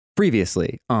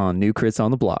Previously on New Crits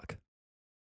on the Block.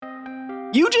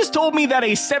 You just told me that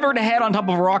a severed head on top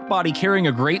of a rock body carrying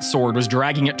a greatsword was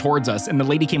dragging it towards us, and the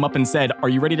lady came up and said, "Are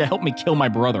you ready to help me kill my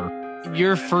brother?"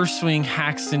 Your first swing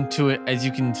hacks into it as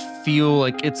you can feel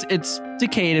like it's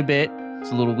decayed a bit. It's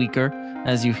a little weaker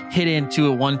as you hit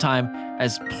into it one time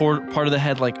as part of the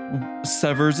head like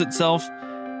severs itself,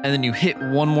 and then you hit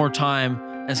one more time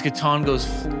as Catan goes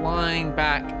flying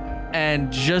back.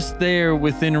 And just there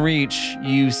within reach,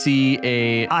 you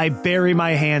see I bury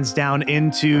my hands down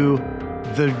into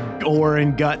the ore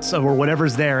and guts or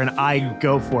whatever's there, and I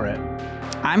go for it.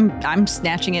 I'm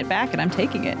snatching it back and I'm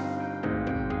taking it.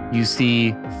 You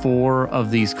see 4 of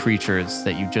these creatures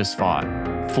that you just fought,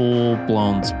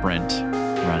 full-blown sprint,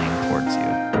 running towards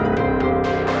you.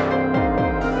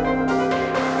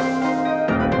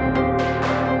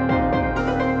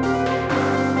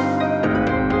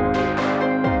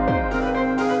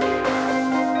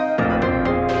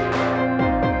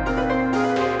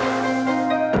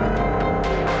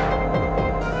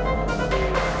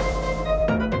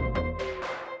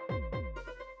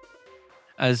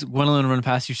 As Gwendolyn runs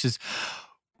past you, she says,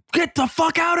 "Get the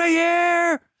fuck out of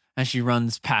here!" And she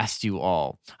runs past you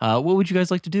all. What would you guys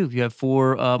like to do? You have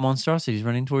 4 monstrosities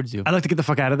running towards you. I'd like to get the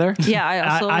fuck out of there. Yeah, I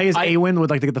also as Awen would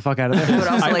like to get the fuck out of there. would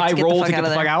also like to get roll the fuck to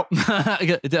get out the of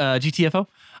fuck there. out. GTFO.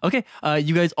 Okay.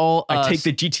 You guys all. I take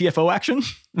the GTFO action.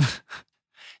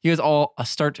 You guys all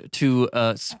start to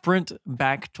sprint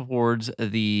back towards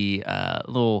the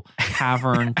little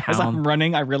cavern As I'm town.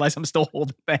 running, I realize I'm still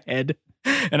holding the head,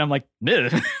 and I'm like,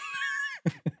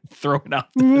 throw it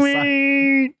up to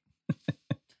the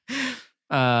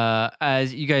side.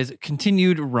 As you guys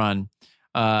continue to run,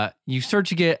 you start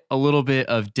to get a little bit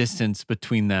of distance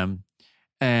between them.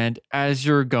 And as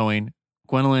you're going,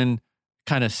 Gwendolyn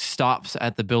kind of stops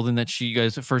at the building that you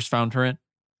guys first found her in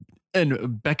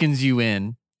and beckons you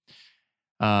in.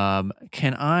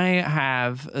 Can I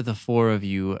have the 4 of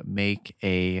you make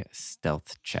a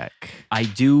stealth check? I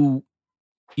do.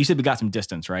 You said we got some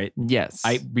distance, right? Yes.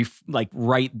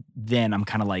 Right then, I'm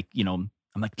kind of like, I'm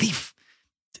like, leave.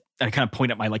 I kind of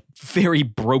point at my like very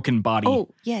broken body.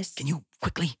 Oh, yes. Can you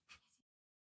quickly?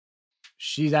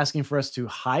 She's asking for us to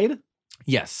hide.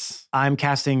 Yes. I'm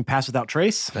casting Pass Without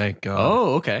Trace Thank God.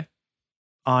 Oh, okay.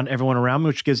 on everyone around me,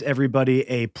 which gives everybody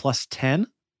a plus 10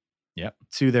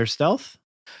 to their stealth.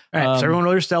 All right, so everyone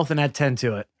roll your stealth and add 10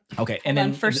 to it. Okay, And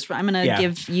then first, I'm going to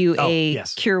give you a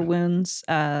yes. Cure Wounds.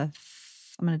 I'm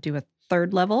going to do a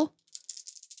 3rd level,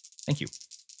 Thank you.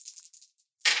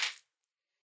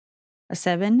 a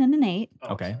 7 and an 8.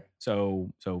 Okay, so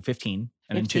 15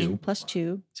 and 15 then 2, plus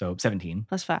 2 so 17,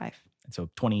 plus 5. and so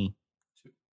 20.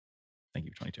 Thank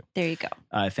you, 22. There you go.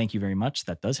 Thank you very much.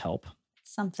 That does help.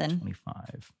 Something.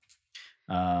 25.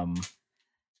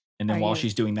 And then Are while you-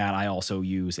 she's doing that, I also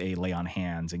use a lay on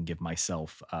hands and give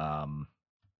myself, I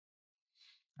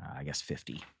guess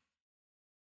 50.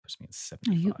 Puts me at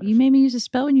 75. You made me use a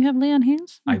spell when you have lay on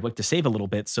hands? I like to save a little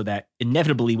bit so that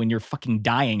inevitably when you're fucking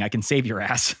dying, I can save your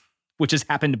ass, which has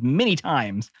happened many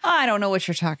times. I don't know what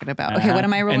you're talking about. Okay, what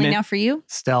am I And rolling then- now for you?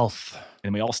 Stealth.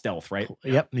 And we all stealth, right?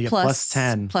 Yep, you get plus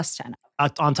 10 Plus 10.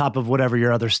 on top of whatever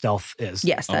your other stealth is.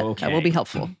 Yes, that will Okay. be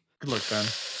helpful. Good luck, Ben.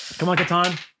 Come on,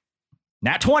 Catan.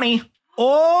 Nat 20.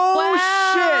 Oh,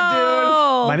 shit,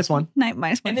 dude. Minus 1.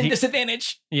 Minus 1. And then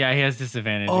disadvantage. Yeah, he has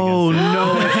disadvantage. Oh, against it.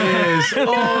 no, it is. Oh,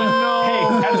 no.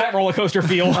 Hey, how does that roller coaster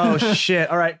feel? Oh, shit.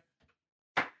 All right.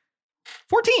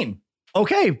 14.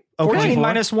 Okay. 14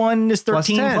 minus 1 is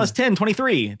 13 10. plus 10,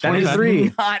 23. That is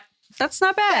 23. not That's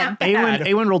not bad.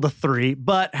 Awen rolled a 3,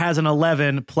 but has an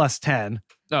 11 plus 10.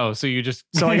 Oh, so you just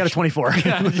So I got a 24.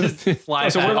 yeah, just fly.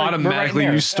 So we're back. like- Automatically,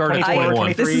 there. you start at 24,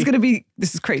 21.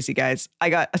 This is crazy, guys. I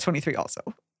got a 23 also.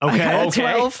 Okay. okay.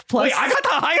 12 plus, Wait, I got the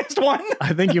highest one.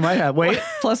 I think you might have. Wait.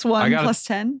 plus I 1 got a- plus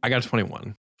 10. I got a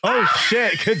 21. Oh,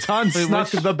 shit. Catan snuck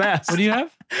the best. What do you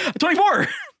have? 24.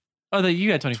 Oh, you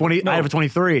got 24. 20. I have a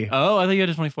 23. Oh, I thought you had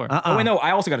a 24. Oh, wait, no,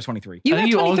 I also got a 23. You I have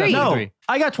think you all got 23. No, 23.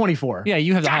 I got 24. Yeah,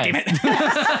 you have the God damn highest.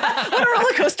 it. What a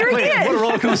roller coaster Wait, again. what a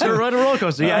roller coaster. What a roller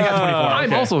coaster. Yeah, I got 24.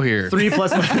 I'm also here. 3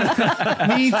 plus.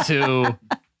 Me too.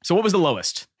 So what was the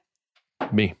lowest?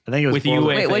 Me. I think it was With 4. you,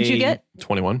 Wait, what'd you a- get?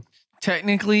 21.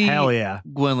 Technically, Hell yeah.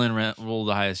 Gwendolyn rolled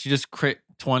the highest. She just crit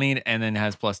 20 and then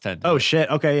has plus 10. Oh, shit.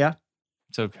 Okay, yeah.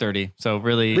 So 30. So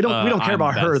really, We don't care I'm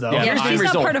about her, best. though. Yeah, Yeah, I'm she's not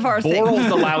result. part of our thing. Boral's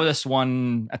the loudest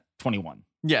one at 21.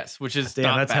 yes, which is Damn,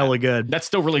 not that's bad. hella good. That's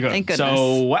still really good. Thank So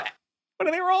goodness. what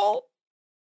do they roll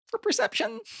for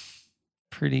perception?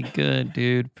 Pretty good,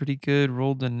 dude. Pretty good.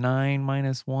 Rolled a 9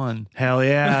 minus 1. Hell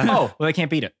yeah. Oh, well, they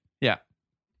can't beat it. Yeah.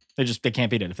 They can't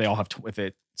beat it if they all have if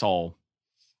it's all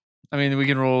I mean, we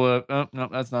can roll a. Oh no,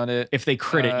 that's not it. If they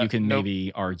crit it, you can nope.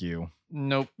 maybe argue.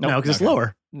 Nope. No, because it's okay.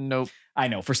 lower. Nope. I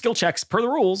know. For skill checks, per the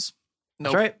rules.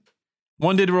 Nope. That's right.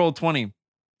 One did roll 20,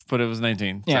 but it was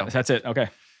 19. Yeah, So. that's it. Okay.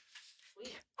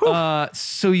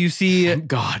 So you see, Thank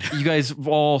God. you guys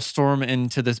all storm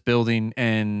into this building,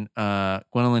 and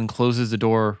Gwendolyn closes the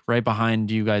door right behind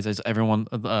you guys as everyone,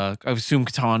 I assume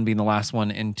Catan being the last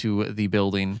one into the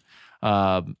building.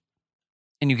 And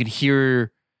you can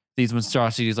hear these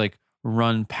monstrosities like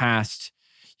run past.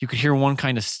 You could hear one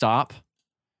kind of stop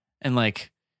and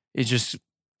like it's just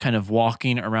kind of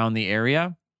walking around the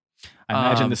area. I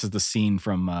imagine this is the scene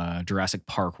from Jurassic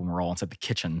Park when we're all inside the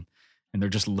kitchen and they're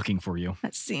just looking for you.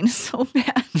 That scene is so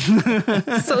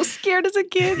bad. So scared as a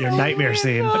kid. Your Oh nightmare my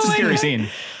scene. God. That's a Oh my scary God. scene.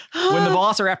 When the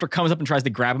Velociraptor comes up and tries to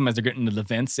grab him as they're getting into the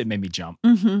vents, it made me jump.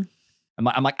 Mhm.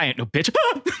 I'm like, I ain't no bitch.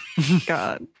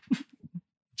 God.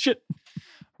 Shit.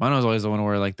 Mine was always the one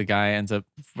where like the guy ends up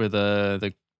where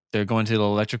they're going to the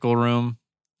electrical room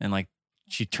and like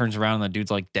she turns around and the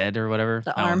dude's like dead or whatever.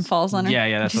 The That arm was- falls on her.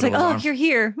 Yeah, that's She's what like, it was. oh, Arm- you're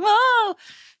here. Whoa.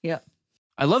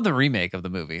 I love the remake of the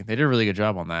movie. They did a really good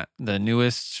job on that. The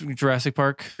newest Jurassic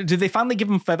Park. Did they finally give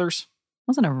him feathers?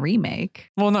 Wasn't a remake.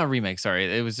 Well, not remake.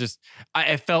 Sorry, it was just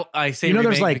I say You know,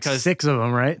 there's remake like because 6 of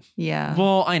them, right? Yeah.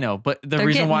 well, I know, but the They're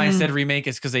reason why I getting- said remake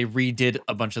is because they redid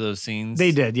a bunch of those scenes.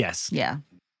 They did, yes. Yeah.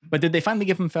 But did they finally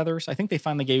give him feathers? I think they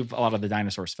finally gave a lot of the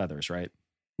dinosaurs feathers, right?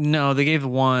 No, they gave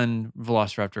one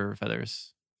Velociraptor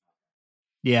feathers,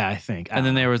 Yeah, I think. and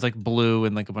then there was like blue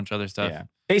and like a bunch of other stuff. Yeah.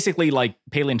 Basically, like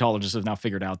paleontologists have now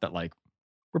figured out that like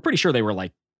we're pretty sure they were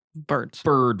like Birds.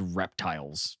 bird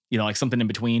reptiles, you know, like something in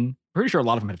between. Pretty sure a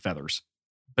lot of them had feathers.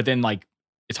 But then like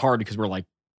it's hard because we're like,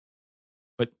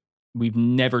 but we've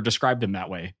never described them that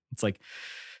way. It's like,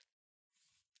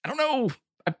 I don't know.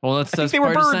 Well, that's I think they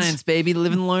were part of birds. science, baby.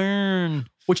 Live and learn.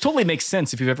 Which totally makes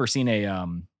sense if you've ever seen a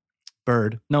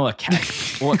bird. no, a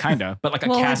cat. Well, kinda, but like a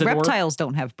Well, like cazador. reptiles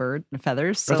don't have bird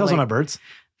feathers. So Reptiles don't like, have birds.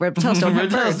 reptiles don't have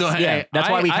Reptiles birds. don't have- Yeah, Hey, that's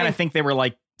why we kind I- of think they were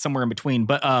like somewhere in between.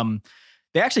 But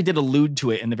they actually did allude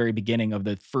to it in the very beginning of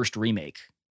the first remake.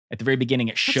 At the very beginning,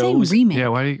 it What's saying shows. remake? Yeah,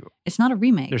 why do you? It's not a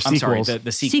remake. There's I'm sorry, sequels.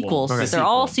 the sequel. Sequels. Okay. They're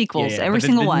all sequel. sequels. Yeah, Every but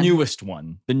single the one. newest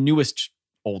one, the newest,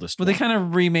 oldest. Well, they one. kind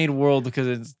of remade World because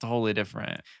it's totally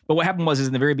different. But what happened was, is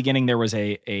in the very beginning there was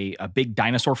a big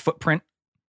dinosaur footprint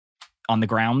on the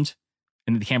ground,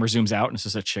 and the camera zooms out, and it's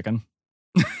just a chicken.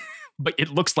 But it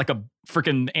looks like a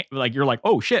freaking like you're like,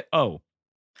 oh shit, oh,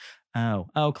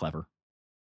 clever.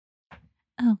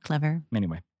 Oh, clever.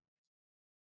 Anyway,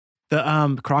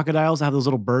 The crocodiles have those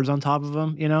little birds on top of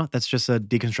them, you know? That's just a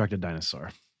deconstructed dinosaur.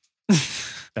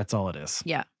 That's all it is.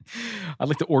 Yeah. I'd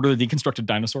like to order the deconstructed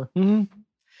dinosaur. Mm-hmm.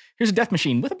 Here's a death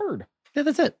machine with a bird. Yeah,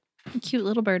 that's it. A cute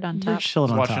little bird on They're top. I chilling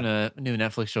was on watching top. a new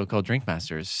Netflix show called Drink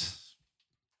Masters.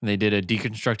 And they did a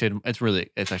deconstructed.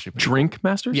 It's actually pretty Drink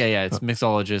Masters? cool. Yeah, it's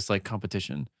mixologist like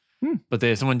competition. Hmm. But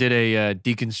someone did a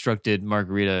deconstructed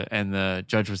margarita, and the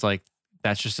judge was like,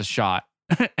 "That's just a shot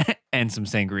and some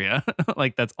sangria.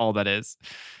 Like that's all that is."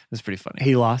 It's pretty funny.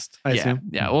 He lost, I yeah, assume.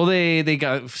 yeah. Well, they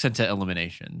got sent to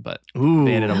elimination, but Ooh.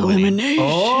 they ended up winning. Elimination.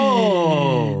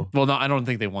 Oh. Well, no, I don't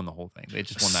think they won the whole thing. They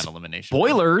just won that elimination.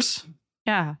 Spoilers.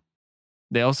 Yeah.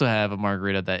 They also have a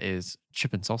margarita that is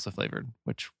chip and salsa flavored,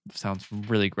 which sounds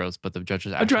really gross, but the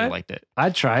judges try actually it. liked it.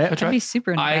 I'd try it. I'd be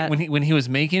super into that. When he was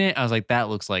making it, I was like, that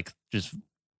looks like just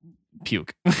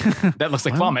puke. That looks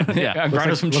like Wow. vomit. Yeah. I grind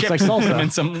up some Looks chips like salsa.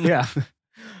 and some. Yeah.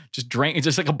 Just drank. It's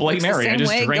just like a Bloody Looks the Mary. I same just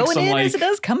way drank going some in like. as it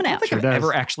does coming I out. don't think Sure I've does.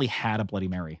 ever actually had a Bloody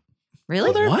Mary.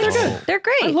 Really? They're They're good. good. They're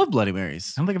great. I love Bloody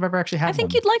Marys. I don't think I've ever actually had I think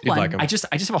one. you'd like You'd one. like 'em. I just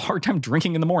have a hard time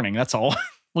drinking in the morning. That's all.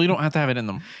 Well, you don't have to have it in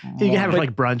them. You can have it But- for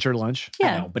like brunch or lunch. I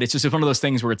Yeah. know, but it's just one of those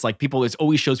things where it's like people. It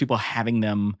always shows people having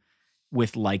them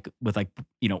with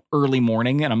early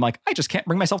morning, and I'm like, I just can't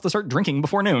bring myself to start drinking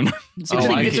before noon.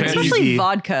 Especially, I can. especially Easy.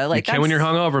 vodka. Like you can when you're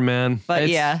that's- hungover, man. But It's-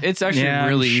 yeah, it's actually Yeah,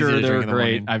 really I'm sure easy to they're drink in the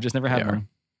great. morning. I've just never had They are. one.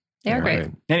 they are Yeah, great.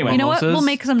 right. Anyway, You know what? Mimosas. We'll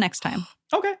make some next time.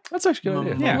 okay. That's actually a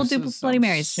good idea. Yeah. We'll do Mimosas Bloody sounds-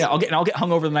 Marys. Yeah, I'll get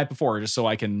hungover the night before just so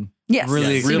I can. Yes.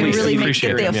 Really so you can really really make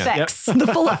appreciate the it. Yeah. effects, the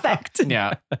full effect.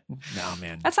 Yeah. No,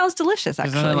 man. That sounds delicious, There's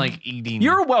actually. nothing like eating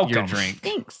You're welcome. your drink.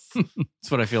 Thanks. That's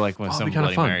what I feel like when Oh, some it'd be kinda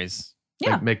Bloody fun. Marys.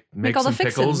 Yeah. Like, make all the some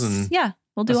pickles fixins. and Yeah,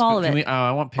 we'll do all of Can it. we-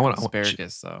 I want I pickled want-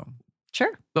 asparagus, though.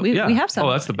 Sure. Oh, We yeah. have some.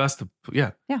 Oh, that's the best.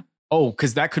 Yeah. Oh,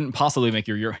 because that couldn't possibly make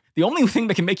your urine. The only thing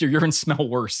that can make your urine smell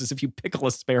worse is if you pickle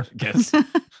asparagus.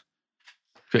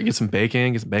 Get some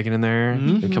bacon. Get some bacon in there.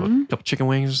 Mhm. A couple chicken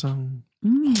wings or something.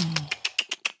 Mm.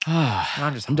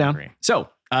 I'm just I'm down. hungry. So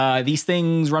these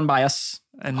things run by us.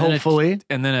 And then Hopefully.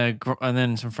 and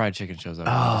then some fried chicken shows up.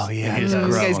 Oh, yeah. You just You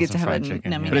grow guys on get some to have fried a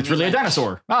chicken, nummy yeah. But it's really a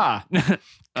dinosaur. Ah.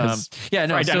 Yeah,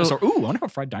 no. Fried So, dinosaur. Ooh, I wonder how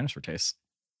fried dinosaur tastes.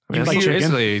 I mean, Like that's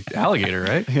chicken? basically alligator,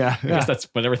 right? Yeah. I guess that's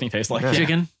what everything tastes like. Yeah.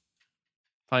 chicken.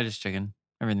 Probably just chicken.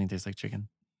 Everything tastes like chicken.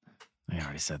 I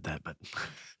already said that, but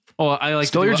Oh, I like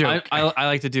Stole to your do, joke. I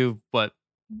like to do what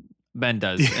Ben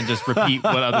does and just repeat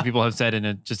what other people have said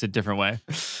in just a different way.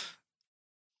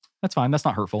 That's fine. That's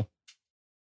not hurtful.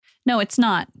 No, it's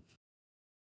not.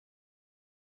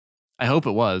 I hope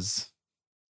it was.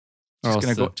 Or else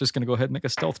Just gonna go ahead and make a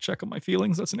stealth check on my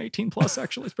feelings. That's an 18 plus.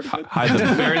 Actually, it's pretty good. Hide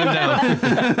them, bury them down.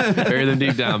 Bury them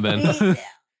deep down, Ben.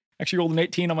 Actually, rolled an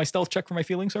 18 on my stealth check for my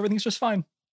feelings, so everything's just fine.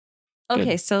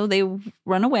 Okay, so they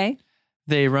run away.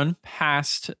 They run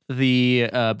past the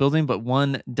building, but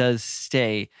one does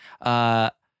stay.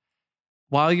 While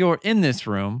you're in this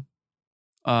room,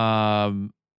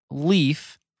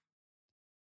 Leaf,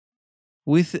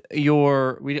 with I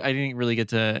didn't really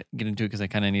get into it because I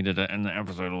kind of needed to end the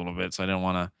episode a little bit, so I didn't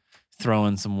want to throw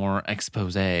in some more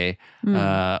expose.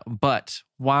 But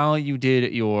while you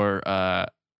did your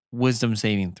wisdom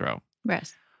saving throw,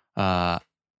 Rest.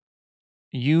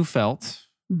 you felt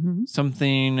Mm-hmm.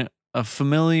 something, a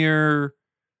familiar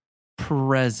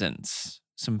presence,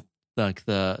 some like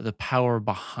the power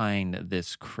behind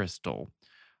this crystal.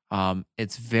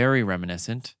 It's very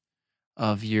reminiscent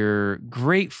of your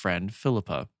great friend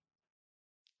Philippa.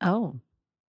 Oh.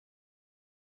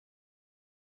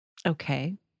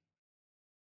 Okay.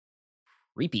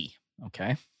 Creepy.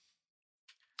 Okay.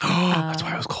 That's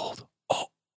why I was cold.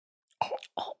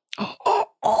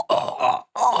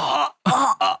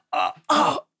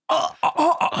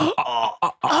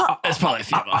 It's probably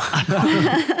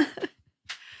Fiona.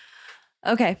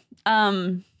 Okay.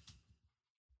 I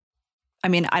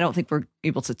mean, I don't think we're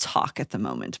able to talk at the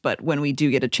moment, but when we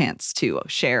do get a chance to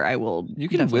share, I will. You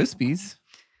can definitely- wispies.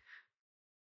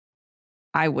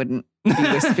 I wouldn't be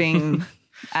wisping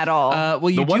at all. Well,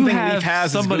 you The one do thing have Leaf has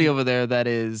is somebody good- over there that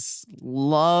is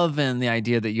loving the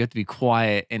idea that you have to be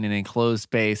quiet in an enclosed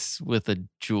space with a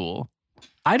jewel.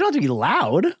 I don't have to be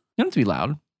loud. You don't have to be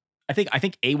loud. I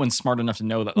think Awen's smart enough to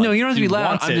know that. No, you don't have to he be loud.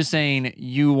 wants I'm it. just saying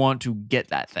you want to get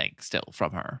that thing still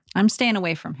from her. I'm staying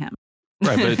away from him.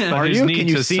 Right, but Are his you? need Can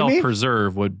you to see me?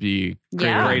 self-preserve would be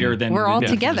Yeah. greater than We're all the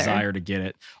together. desire to get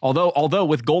it. Although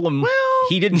with Golem,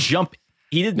 he didn't jump.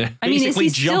 He didn't I mean, is basically he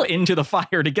jump still- into the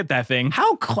fire to get that thing.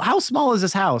 How small is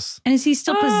this house? And is he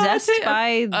still I'd possessed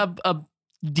say by? a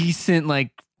decent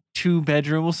like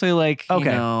 2-bedroom? We'll say like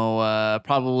Okay.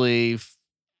 probably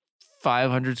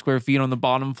 500 square feet on the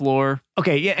bottom floor.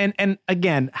 Okay, yeah, and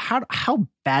again, how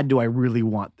bad do I really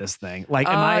want this thing? Like,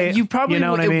 am I? You probably know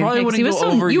what I it mean? probably Yeah, 'cause wouldn't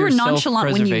go over you your were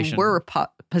nonchalant when you self-preservation. were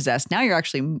possessed. Now you're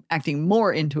actually acting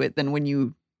more into it than when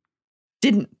you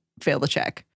didn't fail the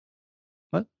check.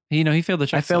 He failed the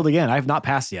check. I failed again. I have not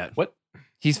passed yet. What?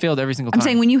 He's failed every single I'm time.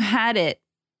 saying when you had it.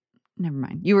 Never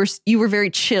mind. You were very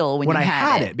chill when When you I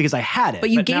had it because I had it, but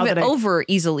you now gave it that over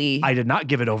easily. I did not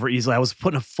give it over easily. I was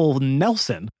putting a full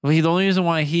Nelson. Well, the only reason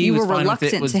why he You was were fine with it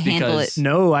reluctant was to handle because it.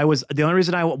 No, I was. The only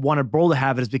reason I wanted Brol to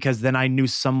have it is because then I knew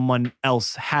someone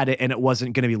else had it and it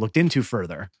wasn't going to be looked into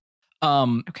further.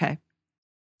 Okay.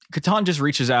 Catan just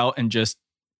reaches out and just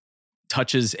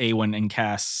touches Awen and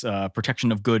casts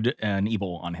protection of good and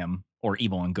evil on him, or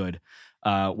evil and good,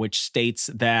 which states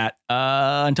that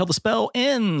until the spell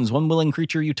ends, one willing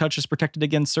creature you touch is protected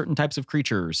against certain types of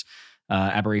creatures.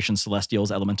 Aberrations,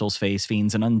 celestials, elementals, fays,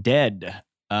 fiends, and undead.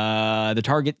 The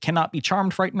target cannot be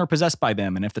charmed, frightened, or possessed by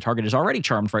them. And if the target is already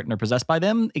charmed, frightened, or possessed by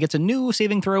them, it gets a new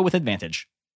saving throw with advantage.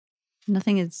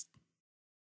 Nothing is.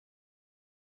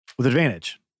 With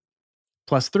advantage.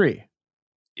 +3.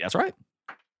 Yeah, that's right.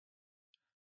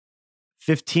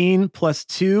 15 +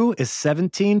 2 is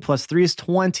 17 + 3 is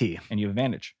 20. And you have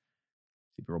advantage.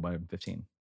 If you roll by 15.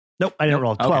 Nope, I didn't Nope.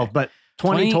 roll 12, Okay. but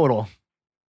 20 20? total.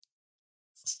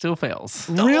 still fails.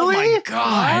 Really? my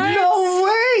God. No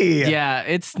way. Yeah,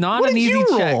 it's not What an did easy you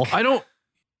check. roll?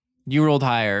 You rolled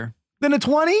higher. Then a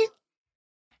 20?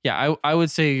 Yeah, I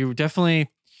would say you definitely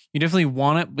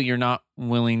want it, but you're not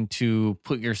willing to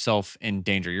put yourself in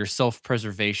danger. Your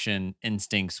self-preservation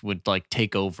instincts would like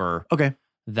take over Okay.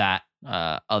 that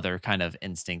other kind of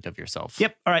instinct of yourself.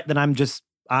 Yep. All right, then I'm just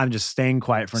staying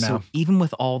quiet for So now. even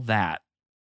with all that,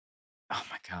 oh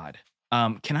my God.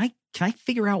 Can I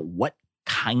figure out what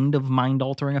kind of mind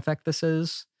altering effect this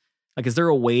is? Like, is there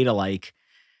a way to like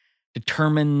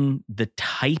determine the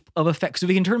type of effect? So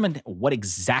we can determine what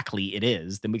exactly it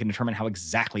is, then we can determine how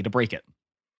exactly to break it.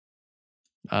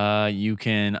 You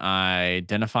can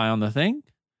identify on the thing,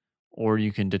 or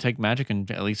you can detect magic and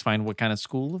at least find what kind of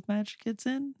school of magic it's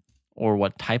in, or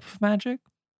what type of magic.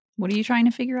 What are you trying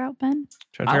to figure out, Ben?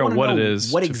 Trying to figure out what it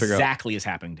is. What to figure out. exactly is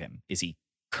happening to him? Is he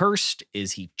cursed?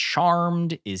 Is he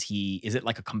charmed? Is it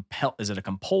like is it a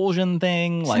compulsion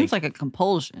thing? Sounds like a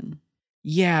compulsion.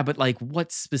 Yeah, but like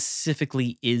what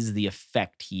specifically is the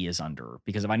effect he is under?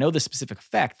 Because if I know the specific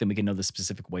effect, then we can know the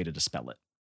specific way to dispel it.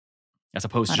 As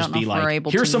opposed to just be like,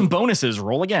 here's some bonuses,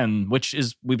 roll again, which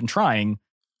is we've been trying.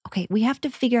 Okay, we have to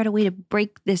figure out a way to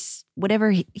break this,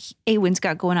 whatever Awen's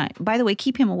got going on. By the way,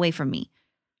 keep him away from me.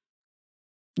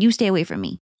 You stay away from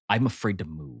me. I'm afraid to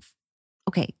move.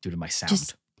 Okay. Due to my sound.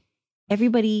 Just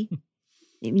everybody,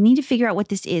 we need to figure out what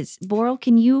this is. Boral,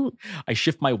 can you? I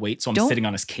shift my weight so I'm sitting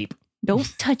on his cape. Don't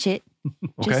touch it.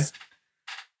 Okay. Just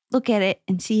look at it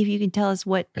and see if you can tell us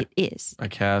what it is. I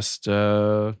cast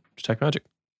Detect Magic.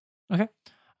 Okay.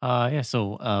 Yeah.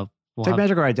 So we'll Take have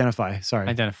magic or identify. Sorry.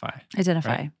 identify. Identify.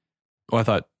 Right. Oh, I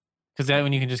thought Because that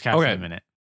one you can just cast in Okay. a minute.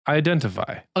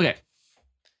 identify. Okay.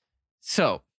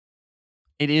 So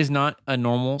it is not a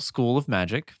normal school of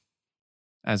magic,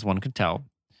 as one could tell.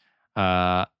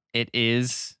 It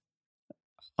is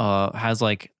has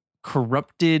like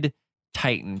corrupted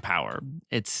Titan power.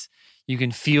 You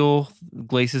can feel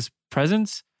Glace's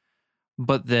presence,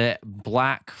 but the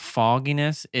black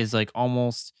fogginess is like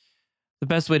almost the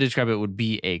best way to describe it would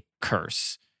be a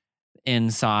curse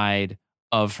inside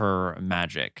of her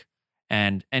magic.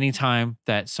 And anytime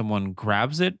that someone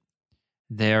grabs it,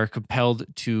 they're compelled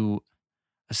to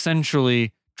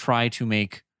essentially try to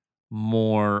make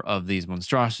more of these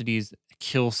monstrosities,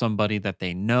 kill somebody that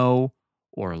they know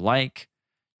or like,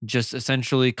 just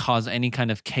essentially cause any kind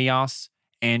of chaos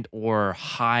and or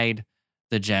hide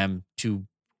the gem to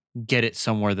get it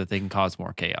somewhere that they can cause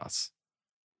more chaos.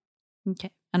 Okay.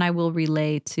 And I will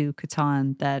relay to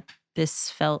Catan that this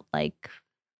felt like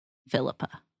Philippa.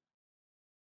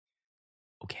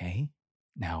 Okay.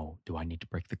 Now, do I need to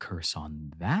break the curse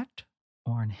on that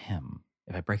or on him?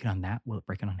 If I break it on that, will it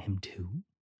break it on him too?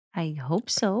 I hope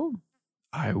so.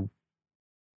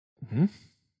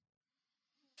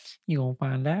 You gonna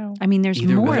find out. I mean, there's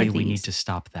Either more way, of these. we need to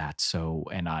stop that. So,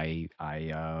 and I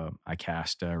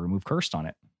cast remove cursed on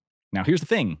it. Now, here's the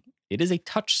thing: it is a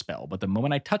touch spell, but the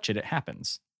moment I touch it, it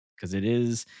happens because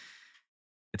it's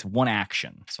one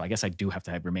action. So I guess I do have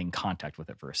to remain in contact with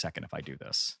it for a second if I do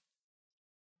this.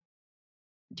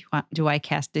 Do I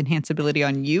cast enhance ability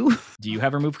on you? Do you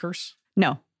have remove curse?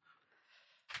 No.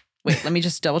 Wait, let me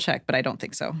just double check, but I don't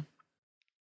think so.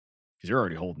 Because you're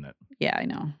already holding it. Yeah, I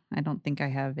know. I don't think I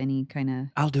have any kind of.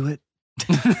 I'll do it.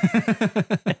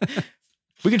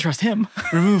 We can trust him.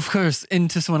 Remove curse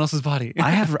into someone else's body.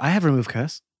 I have remove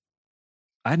curse.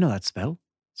 I know that spell.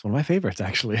 It's one of my favorites,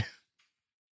 actually.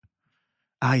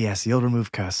 Ah, yes, the old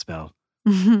remove curse spell.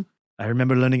 I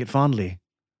remember learning it fondly.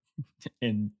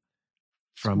 In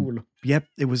From school. Yep,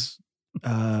 it was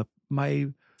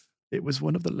it was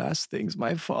one of the last things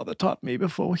my father taught me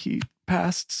before he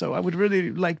passed. So I would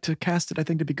really like to cast it. I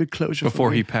think to be good closure Before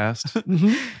for me. he passed.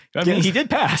 Mhm. I mean, Yes. he did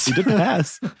pass. He did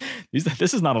pass.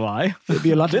 This is not a lie. There'd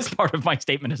be a lot This of part of my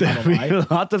statement is not there'd a be lie. a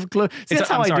lot of close. That's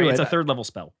how I'm I sorry, do it's it. a third level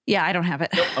spell. Yeah, I don't have it.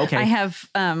 Okay. I have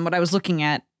what I was looking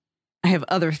at. I have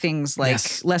other things like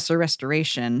Yes. lesser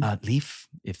restoration. Leaf,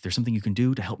 if there's something you can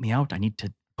do to help me out, I need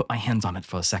to put my hands on it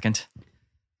for a second.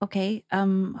 Okay.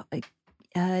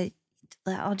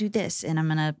 I'll do this. And I'm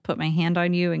going to put my hand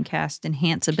on you and cast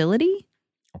enhance ability.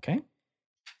 Okay.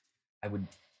 I would.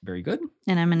 Very good.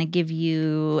 And I'm going to give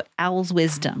you Owl's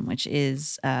Wisdom, which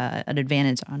is an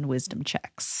advantage on wisdom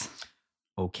checks.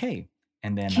 Okay.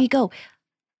 And then Here you go.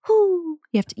 Whoo.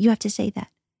 You have to say that.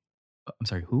 I'm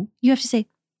sorry, who? You have to say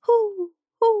whoo,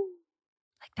 whoo,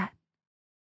 like that.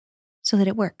 So that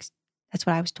it works. That's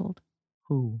what I was told.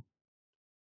 Who?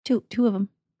 Two of them.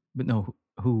 But no,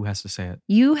 who has to say it?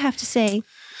 You have to say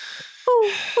whoo,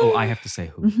 Oh, whoo. I have to say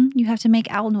who. You have to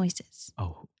make owl noises.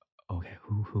 Oh, okay.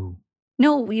 Who?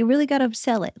 No, you really got to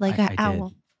sell it like an I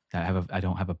owl. did. I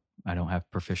don't have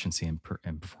proficiency in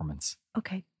performance.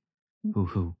 Okay.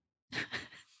 Who?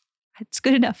 It's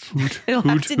good enough. Hoot, It'll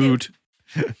have hoot, to do. hoot.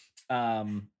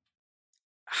 God.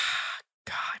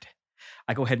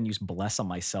 I go ahead and use bless on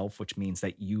myself, which means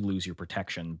that you lose your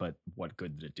protection, but what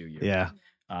good did it do you? Yeah.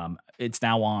 It's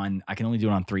now on, I can only do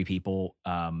it on 3 people.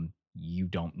 You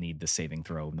don't need the saving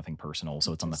throw, nothing personal.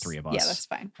 So it's on the 3 of us. Yeah, that's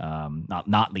fine.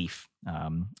 Not Leaf.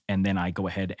 And then I go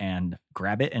ahead and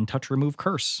grab it and touch remove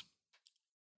curse.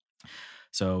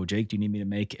 So Jake, do you need me to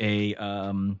make a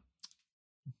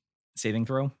saving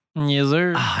throw? Yes,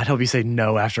 sir. I'd hope you say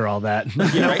no after all that.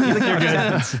 Yeah, right? You think You're it good.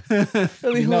 just happens.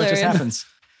 That'd be No, it just hilarious. happens.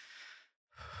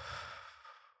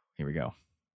 Here we go.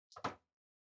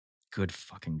 Good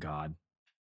fucking God.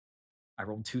 I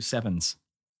rolled 2 7s.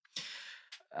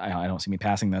 I don't see me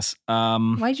passing this.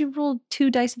 Why'd you roll 2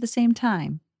 dice at the same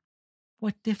time?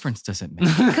 What difference does it make?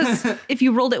 Because if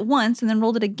you rolled it once and then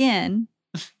rolled it again,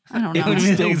 I don't know. It would be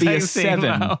be still the be a exact same 7.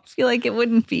 amount. I feel like it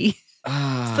wouldn't be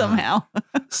somehow.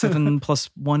 7 plus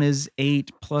 1 is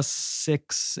 8, plus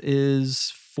 6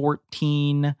 is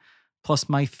 14, plus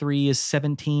my 3 is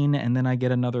 17, and then I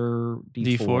get another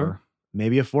D4.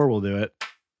 Maybe a 4 will do it.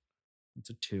 It's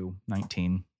a 2,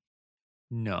 19.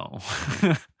 No.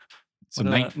 So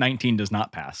What, 19 does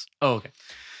not pass. Oh, okay.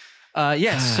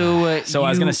 Yeah. So, So I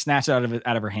was gonna snatch it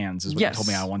out of her hands. Is what Yes. you told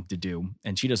me I wanted to do,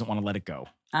 and she doesn't want to let it go.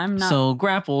 I'm not. So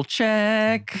grapple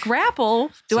check. Grapple?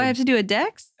 Do So- I have to do a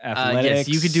dex? Athletics, yes,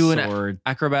 you could do or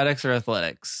Acrobatics or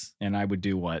athletics. and I would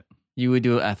do what? You would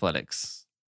do athletics.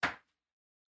 I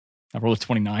rolled a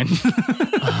 29.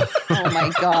 Oh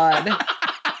my God.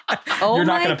 Oh You're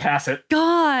not my gonna pass it.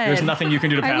 God. There's nothing you can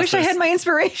do to pass I wish I this. had my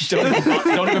inspiration.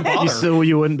 Don't even bother. So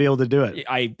you wouldn't be able to do it.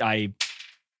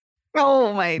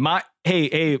 Oh my.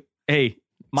 Hey,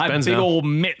 my Spends big now. old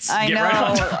mitts. I get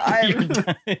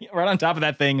right on top of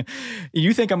that thing.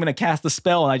 You think I'm gonna cast the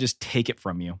spell and I just take it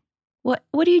from you? What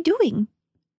are you doing?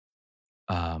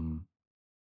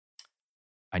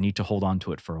 I need to hold on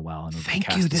to it for a while and Thank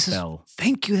cast you. the This is. spell.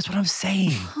 Thank you. That's what I'm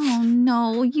saying. Oh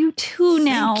no, you too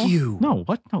now. Thank you. No,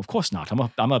 what? No, of course not. I'm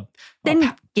a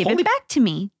Then give holy- it back to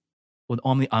me. Well,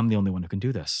 I'm the only one who can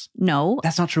do this. No.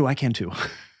 That's not true. I can too.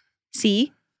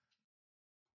 See?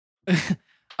 At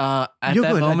You're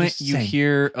that good, I'm moment, just you saying.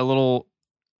 hear a little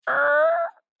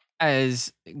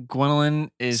as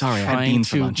Gwendolyn is Sorry, I had trying beans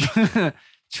for to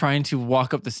trying to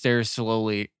walk up the stairs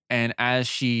slowly, and as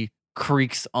she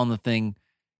creaks on the thing,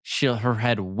 her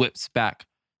head whips back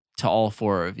to all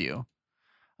 4 of you.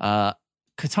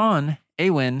 Catan,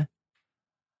 Awen,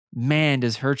 man,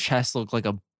 does her chest look like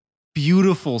a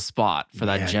beautiful spot for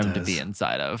Yeah, that it gem to be does.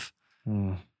 inside of.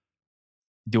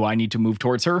 Do I need to move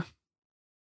towards her?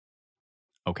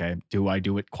 Okay. Do I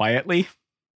do it quietly?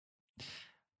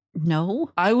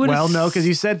 No. I would Well, no, because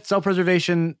you said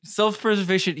self-preservation.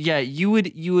 self-preservation. Yeah, you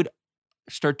would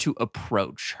start to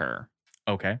approach her.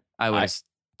 Okay. I would.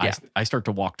 Yeah. I start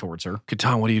to walk towards her.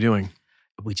 Catan, what are you doing?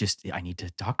 I need to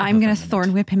talk to her I'm for a going to minute.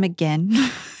 thorn whip him again.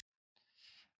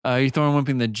 Are you throwing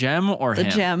whipping the gem or the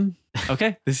him? gem.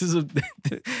 Okay. This is a.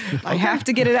 I have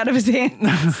to get it out of his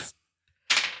hands.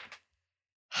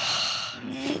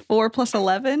 4 plus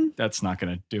 11. That's not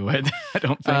going to do it. I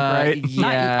don't think, Uh, right?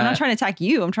 yeah. I'm not trying to attack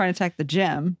you. I'm trying to attack the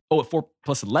gem. Oh, 4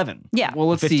 plus 11. Yeah. Well,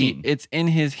 let's 15. see. It's in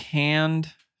his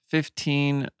hand.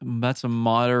 15. That's a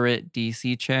moderate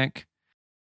DC check.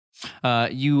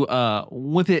 You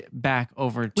whip it back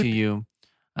over to you.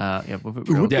 Yeah, whip it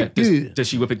real Yeah. quick. Does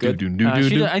she whip it good?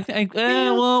 I think.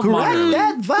 Well, Correct moderately.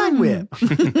 that vine whip.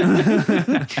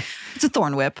 It's a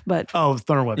thorn whip, but Oh,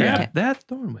 thorn whip. Yeah. Yeah. Okay. That's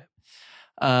thorn whip.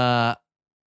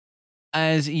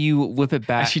 As you whip it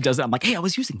back, As she does that, I'm like, hey, I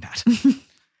was using that.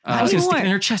 How I do was you going to stick it want?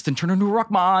 in her chest and turn her into a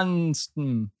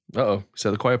Rockmon. Uh-oh.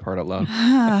 Say the quiet part out loud.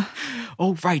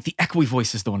 Oh, right. The echoey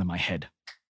voice is the one in my head.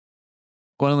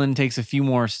 Gwendolyn takes a few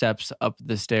more steps up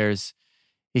the stairs.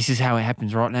 This is how it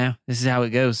happens right now. This is how it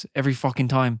goes every fucking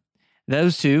time.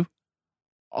 Those 2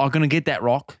 are going to get that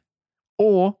rock,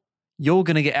 or you're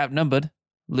going to get outnumbered,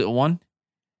 little one,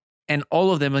 and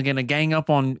all of them are going to gang up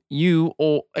on you,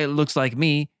 or it looks like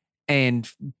me,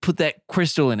 and put that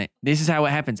crystal in it. This is how it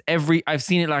happens. I've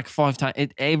seen it like 5 times.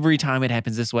 Every time it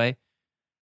happens this way.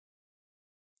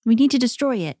 we need to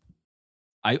destroy it.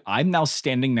 I'm now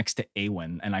standing next to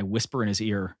Awen and I whisper in his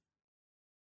ear,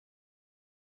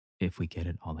 if we get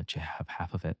it, I'll let you have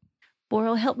half of it.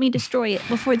 Boral, help me destroy it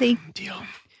before they Deal.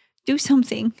 do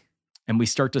something. And we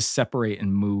start to separate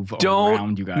and move Don't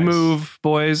around you guys. Move,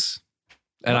 boys.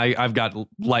 And I've got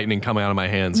lightning coming out of my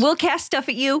hands. We'll cast stuff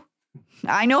at you.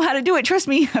 I know how to do it. Trust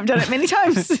me. I've done it many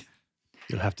times.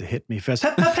 You'll have to hit me first.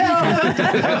 Starts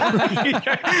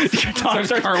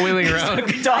cartwheeling around.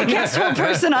 I cast one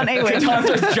person on Awen. Catan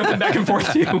starts jumping back and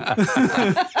forth to you.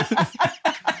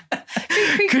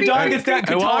 Catan gets down.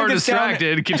 And while Catan we're gets down.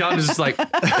 distracted, Catan is just like,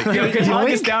 Catan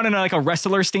gets down in like a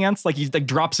wrestler stance, like he like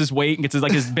drops his weight and gets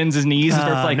his bends his knees and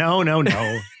starts like no.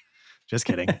 Just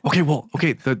kidding. okay,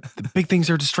 the big things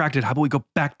are distracted. How about we go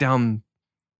back down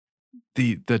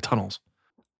the tunnels?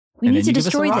 We And need then to you give us a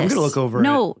destroy rock. this. I'm gonna look over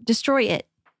No, destroy it.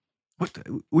 What?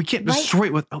 We can't Right. destroy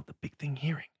it without the big thing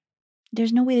hearing.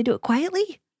 There's no way to do it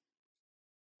quietly.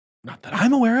 Not that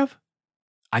I'm aware of.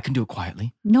 I can do it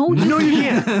quietly. No, No, you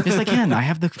can't. Yes, I can. I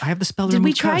have the spell. to Did we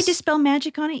remove try curse. to spell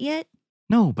magic on it yet?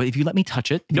 No, but if you let me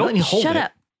touch it, if you Nope. let me hold Shut it,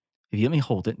 up. if you let me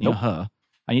hold it near Nope. her,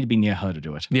 I need to be near her to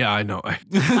do it. Yeah, I know.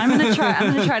 I'm gonna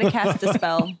try to cast a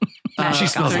spell. She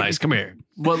smells nice. Come here.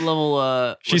 What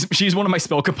level? She's one of my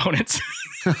spell components.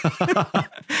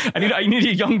 I need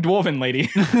a young dwarven lady.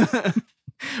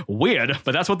 Weird,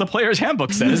 but that's what the player's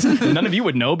handbook says. None of you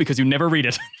would know because you never read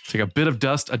it. It's like a bit of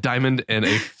dust, a diamond, and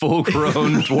a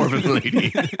full-grown dwarven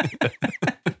lady.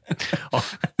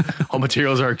 all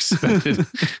materials are expended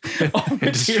and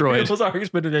destroyed. Materials are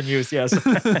expended and used, yes.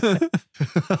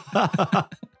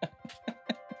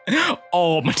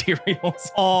 All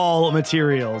materials. All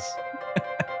materials.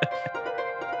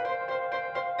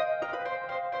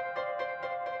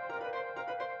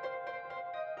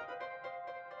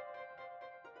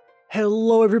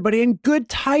 Hello, everybody, and good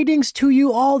tidings to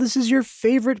you all. This is your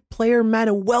favorite player, Matt,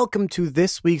 and welcome to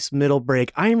this week's Middle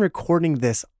Break. I am recording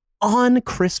this on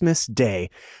Christmas Day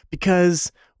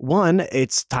because, one,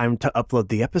 it's time to upload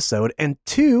the episode, and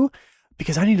two,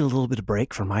 because I need a little bit of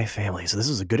break from my family. So this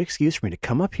is a good excuse for me to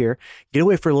come up here, get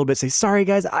away for a little bit, say, sorry,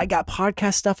 guys, I got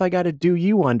podcast stuff I got to do.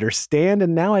 You understand?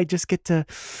 And now I just get to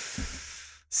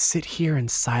sit here in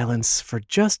silence for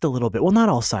just a little bit. Well, not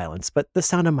all silence, but the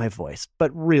sound of my voice.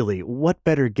 But really, what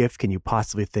better gift can you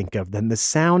possibly think of than the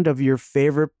sound of your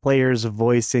favorite player's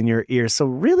voice in your ear? So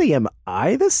really, am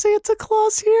I the Santa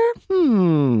Claus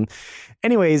here?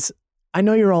 Anyways, I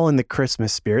know you're all in the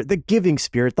Christmas spirit, the giving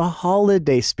spirit, the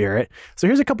holiday spirit. So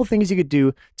here's a couple things you could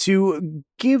do to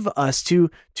give us, to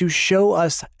show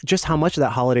us just how much of that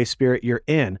holiday spirit you're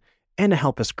in, and to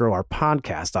help us grow our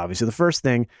podcast. Obviously, the first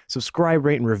thing, subscribe,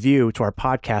 rate, and review to our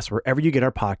podcast wherever you get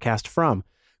our podcast from.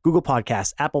 Google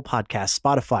Podcasts, Apple Podcasts,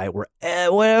 Spotify,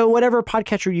 whatever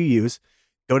podcatcher you use.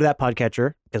 Go to that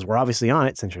podcatcher, because we're obviously on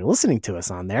it since you're listening to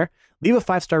us on there. Leave a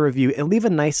 5-star review and leave a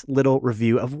nice little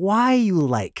review of why you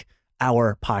like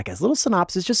our podcast. Little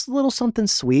synopsis, just a little something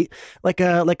sweet, like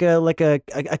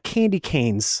a candy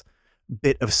canes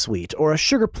bit of sweet, or a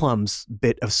sugar plums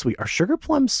bit of sweet. Are sugar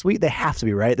plums sweet? They have to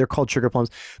be, right? They're called sugar plums.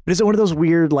 But is it one of those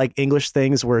weird like English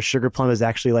things where a sugar plum is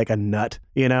actually like a nut,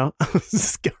 you know? Or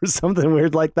something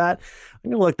weird like that? I'm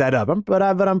gonna look that up, but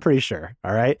I'm pretty sure.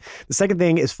 All right. The second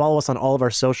thing is follow us on all of our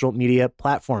social media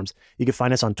platforms. You can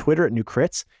find us on Twitter at New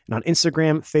Crits, and on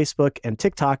Instagram, Facebook, and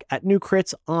TikTok at New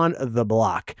Crits on the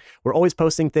Block. We're always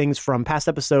posting things from past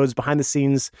episodes, behind the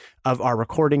scenes of our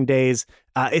recording days.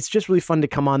 It's just really fun to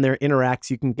come on there, interact.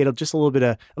 So you can get just a little bit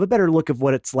of a better look of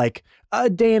what it's like,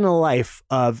 a day in the life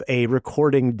of a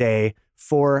recording day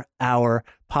for our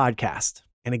podcast.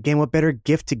 And again, what better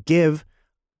gift to give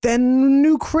than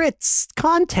New Crits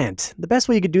content? The best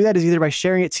way you could do that is either by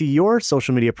sharing it to your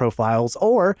social media profiles,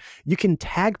 or you can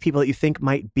tag people that you think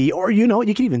might be, or you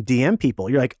can even DM people.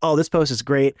 You're like, oh, this post is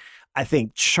great. I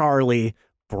think Charlie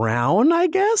Brown, I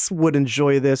guess, would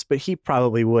enjoy this, but he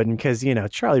probably wouldn't because,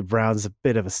 Charlie Brown's a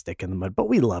bit of a stick in the mud, but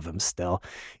we love him still.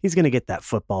 He's going to get that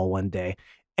football one day.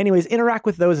 Anyways, interact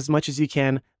with those as much as you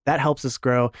can. That helps us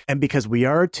grow. And because we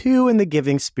are too in the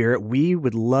giving spirit, we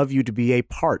would love you to be a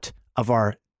part of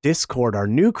our Discord, our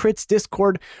New Crits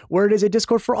Discord, where it is a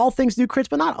Discord for all things New Crits,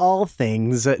 but not all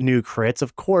things New Crits.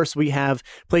 Of course, we have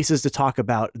places to talk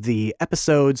about the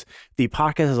episodes, the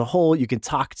podcast as a whole. You can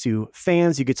talk to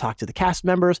fans, you can talk to the cast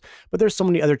members, but there's so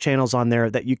many other channels on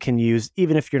there that you can use,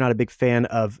 even if you're not a big fan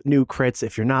of New Crits.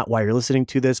 If you're not, why you're listening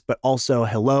to this, but also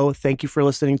hello, thank you for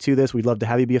listening to this. We'd love to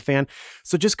have you be a fan.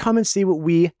 So just come and see what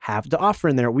we have to offer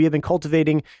in there. We have been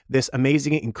cultivating this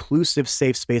amazing, inclusive,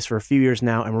 safe space for a few years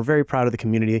now, and we're very proud of the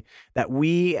community that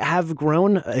we have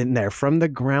grown in there from the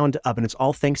ground up, and it's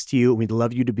all thanks to you. We'd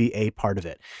love you to be a part of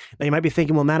it. Now you might be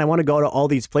thinking, well, man, I want to go to all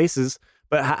these places,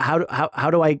 but how do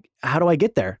I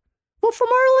get there? Well, from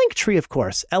our link tree, of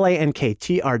course,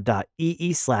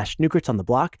 linktr.ee/newcrits on the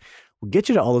block. We'll get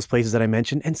you to all those places that I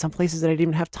mentioned, and some places that I didn't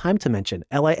even have time to mention.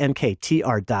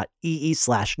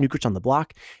 linktr.ee/newcrits on the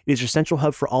block. It is your central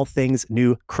hub for all things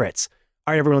New Crits.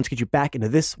 All right, everyone, let's get you back into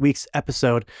this week's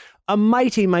episode. A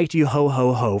mighty, mighty ho,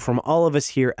 ho, ho from all of us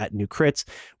here at New Crits.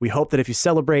 We hope that if you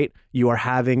celebrate, you are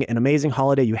having an amazing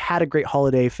holiday. You had a great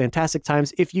holiday, fantastic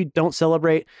times. If you don't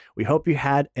celebrate, we hope you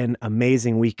had an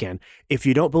amazing weekend. If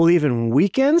you don't believe in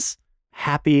weekends,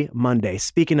 happy Monday.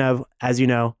 Speaking of, as you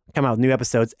know, come out with new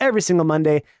episodes every single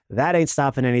Monday. That ain't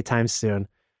stopping anytime soon.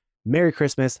 Merry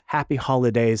Christmas, happy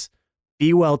holidays.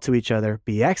 Be well to each other.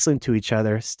 Be excellent to each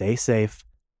other. Stay safe.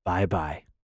 Bye-bye.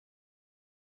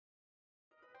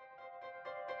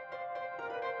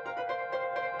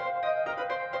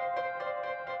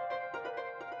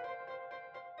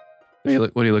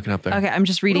 What are you looking up there? Okay, I'm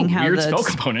just reading how weird the spell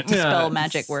component. spell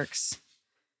magic works.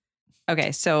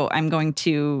 Okay, so I'm going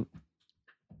to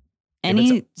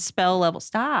any spell level.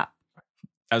 Stop.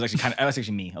 That was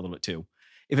actually me a little bit too.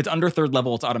 If it's under 3rd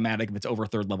level, it's automatic. If it's over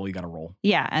 3rd level, you got to roll.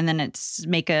 Yeah, and then it's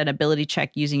make an ability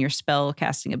check using your spell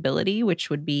casting ability, which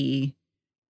would be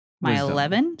my Wisdom.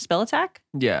 11 spell attack.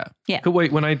 Yeah.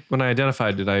 Wait, when I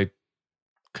identified,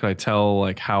 could I tell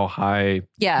like how high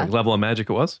Yeah, like, level of magic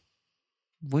it was?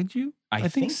 Would you? I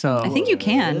think so. I think you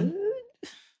can.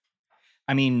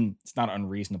 I mean, it's not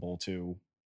unreasonable to.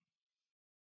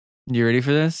 You ready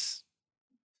for this?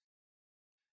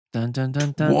 Dun dun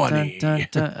dun dun 20. dun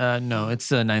dun dun. No, it's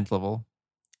 9th level.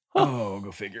 Oh,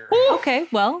 go figure. Okay,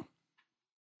 well,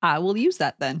 I will use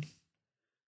that then.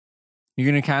 You're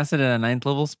gonna cast it at a 9th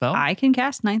level spell? I can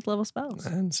cast 9th level spells.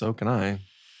 And so can I.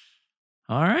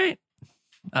 All right.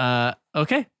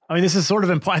 Okay. I mean, this is sort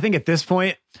of I think at this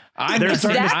point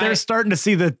they're starting to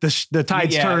see the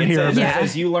tides turn here. Says, Yeah. It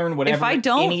says you learn whatever If I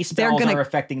don't, any they're spells gonna- are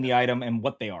affecting the item and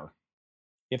what they are.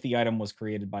 If the item was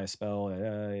created by a spell,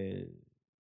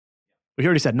 We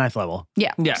already said 9th level.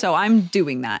 Yeah. Yeah. So I'm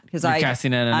doing that because You're I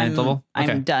casting it at a 9th I'm, level? I'm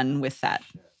Okay. done with that.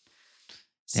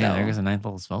 So Damn, there goes a 9th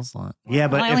level spell slot. Yeah,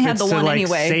 but Well, I if only had it's the to one like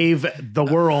anyway. save the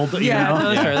world, you know?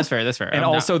 no, that's fair. That's fair. and I'm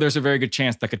also there's a very good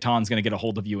chance that Katan's going to get a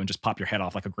hold of you and just pop your head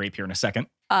off like a grape here in a second.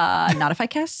 not if I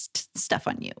cast stuff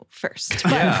on you first.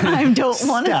 But Yeah. I don't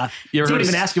want to. Stuff. You ever Don't heard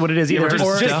even of- ask you what it is you either. ever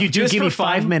heard of Just stuff? you do Just give for me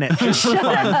 5 fun. minutes. Just for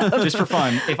fun. Just for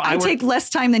fun. If I I were take less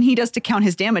time than he does to count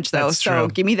his damage, though. That's So true.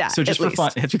 give me that. so just at for least.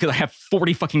 fun, it's because I have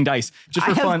 40 fucking dice. Just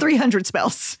for I have fun. 300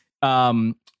 spells.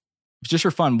 Just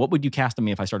for fun, what would you cast on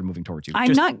me if I started moving towards you? I'm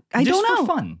Just- not. I just don't know.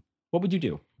 for fun. What would you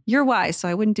do? You're wise, so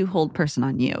I wouldn't do hold person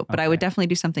on you, but I would Okay. definitely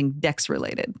do something dex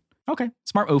related. Okay,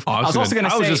 smart move. Oh, I was also going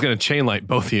to say. just going to chain light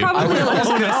both of you. Probably. I was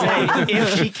also going to say,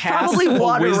 if she casts Probably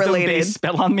water a wisdom-based related.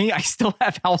 spell on me, I still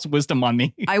have house wisdom on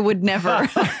me. I would never.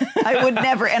 I would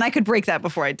never, and I could break that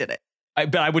before I did it.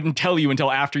 But I wouldn't tell you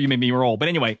until after you made me roll. But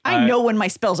anyway, I know when my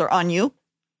spells are on you.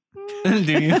 Do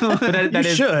you? But that You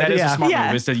is should, that is yeah. a smart Yeah.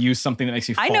 move, is to use something that makes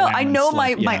you. I fall know. down I and know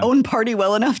slip, my yeah. own party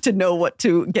well enough to know what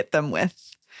to get them with.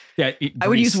 Yeah, I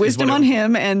would use wisdom on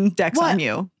him and dex What? on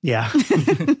you. Yeah.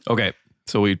 Okay,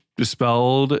 so we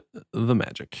dispelled the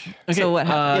magic. Okay, So what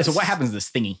happens? Yeah, so what happens to this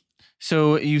thingy?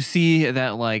 So you see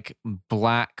that like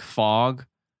black fog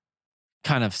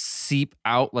kind of seep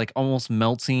out, like almost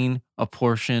melting a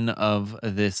portion of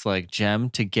this like gem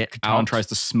to get Tom out. tries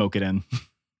to smoke it in.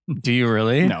 Do you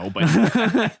really? No, but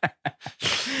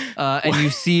And you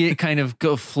see it kind of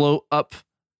go float up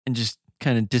and just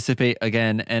kind of dissipate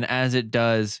again. And as it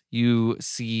does, you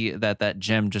see that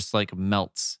gem just like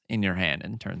melts in your hand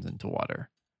and turns into water.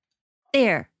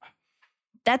 There.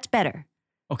 That's better.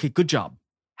 okay, good job.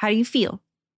 How do you feel?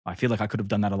 I feel like I could have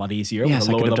done that a lot easier Yes, with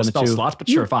I a could lower have level done it spell too. slots, but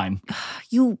You- sure, fine.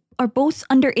 You are both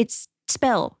under its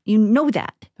spell. You know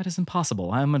that. That is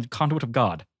impossible. I am a conduit of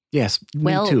God. Yes.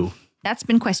 Well, me too. That's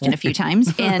been questioned a few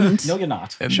times. And No, you're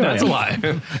not. And Sure that's I a am.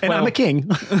 lie. And I'm a king.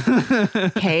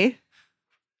 Okay.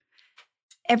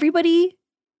 everybody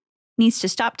needs to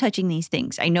stop touching these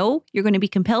things. I know you're going to be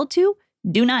compelled to.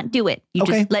 Do not do it. You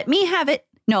Okay. just let me have it.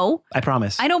 No, I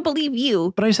promise. I don't believe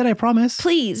you. But I said I promise.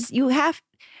 Please, you have.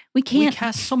 We We can't.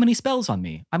 cast so many spells on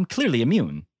me. I'm clearly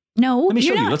immune. No, Let me show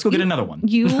you're you. not. Let's go get another one.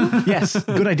 You, Yes.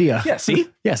 Good idea. Yeah, see?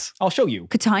 Yes. I'll show you.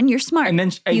 Catan, you're smart. And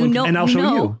then you know, And I'll you show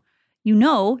know, you. You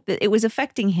know that it was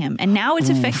affecting him, and now it's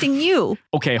affecting you.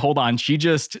 Okay, hold on.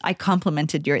 I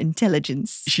complimented your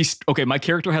intelligence. She's okay. My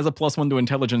character has a +1 to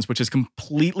intelligence, which is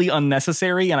completely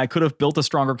unnecessary. And I could have built a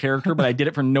stronger character, but I did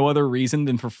it for no other reason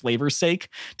than for flavor's sake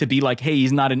to be like, hey,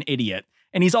 he's not an idiot.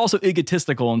 And he's also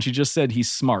egotistical. And she just said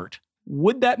he's smart.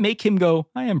 Would that make him go,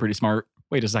 I am pretty smart?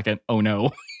 Wait a second. Oh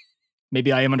no.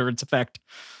 Maybe I am under its effect.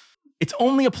 It's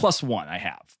only a +1 I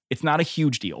have. It's not a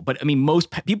huge deal. But I mean, most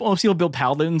people build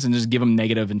paladins and just give them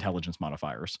negative intelligence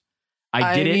modifiers.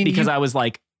 I did it because I was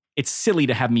like, it's silly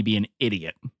to have me be an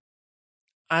idiot.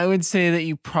 I would say that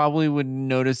you probably would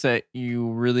notice that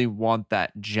you really want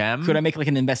that gem. Could I make like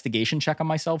an investigation check on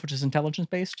myself, which is intelligence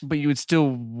based? But you would still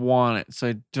want it. So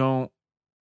I don't.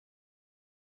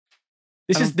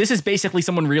 This is basically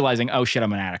someone realizing, oh shit,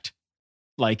 I'm an addict.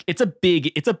 Like it's a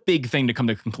big thing to come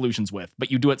to conclusions with,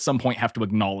 but you do at some point have to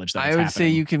acknowledge that. I it's would say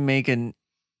happening. you can make an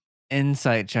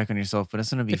insight check on yourself, but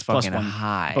it's going to be It's fucking +1.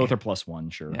 high. Both are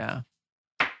 +1, sure. Yeah.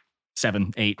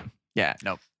 7, 8. Yeah.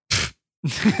 Nope.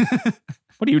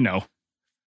 What do you know?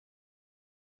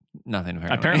 Nothing.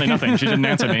 Apparently nothing. She didn't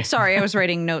answer me. Sorry, I was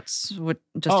writing notes. What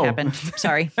just Oh. happened?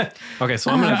 Sorry. Okay,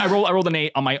 so I rolled an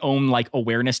 8 on my own like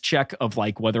awareness check of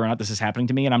like whether or not this is happening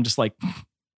to me, and I'm just like,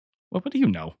 what do you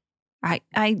know? I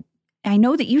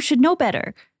know that you should know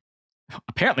better.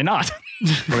 Apparently not.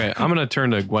 okay, I'm gonna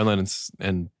turn to Gwendolyn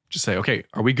and just say, okay,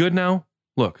 are we good now?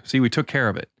 Look, see, we took care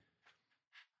of it.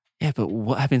 Yeah, but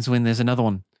what happens when there's another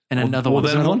one? And Well, another well,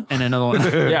 one. then- And another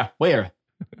one. Yeah, where?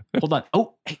 Hold on.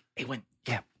 Oh, hey, Win.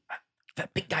 Yeah,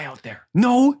 that big guy out there.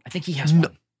 No, I think he has No.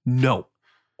 one. no.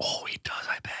 Oh, he does,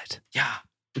 I bet. Yeah,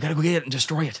 we gotta go get it and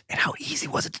destroy it. And how easy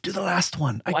was it to do the last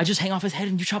one? I just hang off his head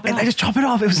and you chop it And off. I just chop it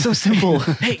off. It was so simple.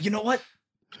 Hey, you know what?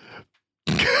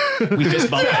 We fist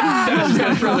bump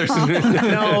it. Brothers.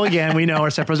 No, again, we know our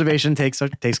self-preservation takes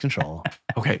control.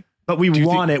 Okay. But we Do you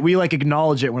want it. We like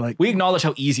acknowledge it. We're like, We acknowledge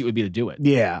how easy it would be to do it.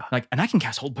 yeah. Like, and I can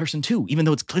cast Hold Person too, even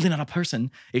though it's clearly not a person.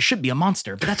 It should be a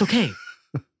monster, but that's okay.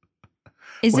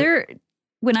 Is there,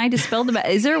 when I dispelled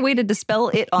is there a way to dispel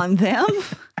it on them?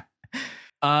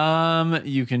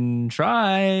 You can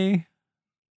try.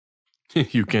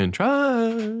 You can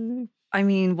try. I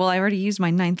mean, well, I already used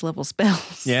my 9th level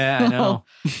spells. Yeah, I know.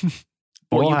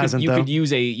 Or Roll you hasn't, could though.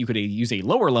 use a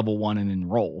lower level one and then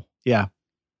roll. Yeah.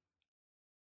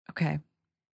 Okay.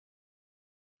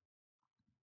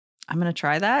 I'm going to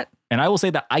try that. And I will say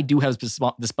that I do have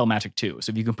dispel magic too.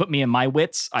 So if you can put me in my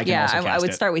wits, I can also cast I would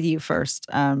it. start with you first.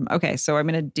 Okay, so I'm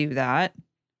going to do that.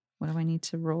 What do I need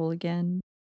to roll again?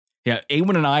 Yeah,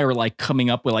 Awen and I are like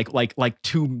coming up with like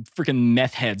two freaking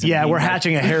meth heads. Yeah, we're like,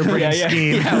 hatching a harebrained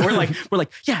scheme. Yeah, we're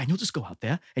like, yeah, and you'll just go out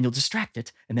there and you'll distract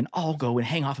it, and then I'll go and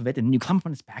hang off of it, and then you climb up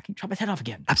on its back and chop its head off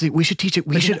again. Absolutely. We should teach it.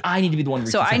 We But then should. I need to be the one.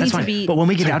 So I reaching need That's to fine. be- But when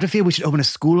we get out of here, we should open a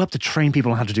school up to train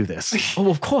people on how to do this.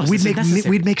 Oh, of course. We'd this is make necessary.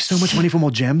 we'd make so much money for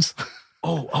more gems.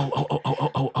 Oh,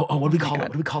 what do we call it? God.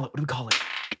 What do we call it? What do we call it?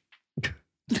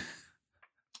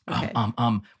 Okay.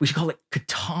 We should call it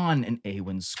Catan and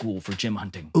Awen's school for gem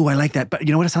hunting. Ooh, I like that. But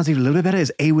you know what? It sounds even a little bit better.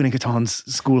 Is Awen and Catan's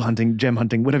school hunting, gem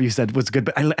hunting, whatever you said was good.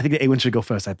 But I think that Awen should go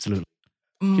first. Absolutely.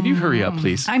 Can you hurry up,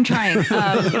 please? I'm trying.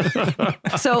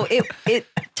 So it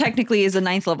technically is a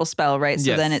 9th level spell, right?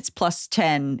 So Yes. then it's plus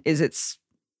 10 is its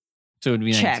So it would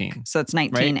be check. 19. So it's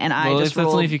 19. Right? And I well, just that's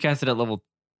only rolled. if you cast it at level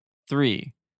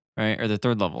 3, right? Or the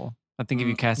 3rd level. I think if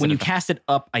you cast When it you cast it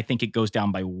up, I think it goes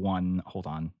down by 1. Hold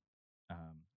on.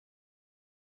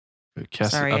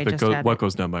 Cast Sorry, it I up. just had What it.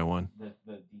 goes down by 1?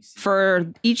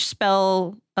 For each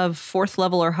spell of 4th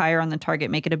level or higher on the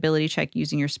target, make an ability check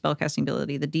using your spellcasting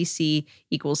ability. The DC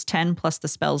equals 10 plus the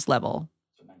spell's level.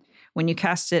 When you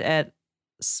cast it at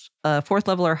 4th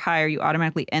level or higher, you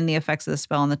automatically end the effects of the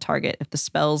spell on the target if the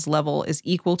spell's level is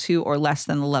equal to or less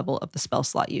than the level of the spell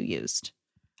slot you used.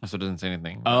 So it doesn't say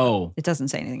anything. Oh, It doesn't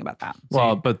say anything about that.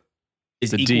 Well, but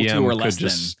is The equal to DM or could less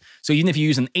just- than. So even if you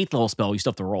use an 8th level spell, you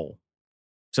still have to roll.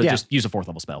 So Yeah. just use a 4th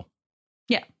level spell.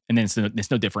 Yeah. And then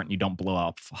it's no different. You don't blow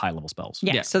up high level spells.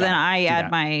 Yeah. Yeah, So got then it. I Do add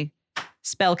that. my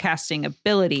spell casting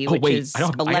ability, Oh which wait, is I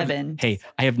have 11. hey,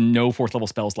 I have no 4th level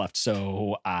spells left,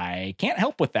 so I can't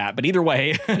help with that. But either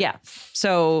way, Yeah.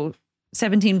 So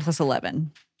 17 plus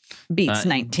 11 beats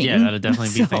 19. yeah, that'd definitely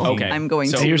beat So 19. Okay. I'm going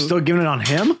So So to. you're still giving it on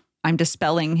him? I'm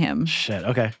dispelling him. Shit.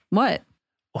 Okay. What?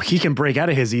 Well, he can break out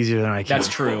of his easier than I can. that's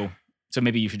true. So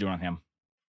maybe you should do it on him.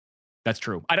 That's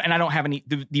true. And I don't have any.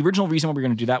 The original reason why we were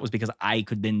going to do that was because I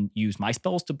could then use my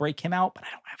spells to break him out, but I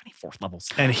don't have any 4th level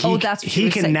spells. And he, Oh, that's what you he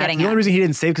were can. getting The only at. reason he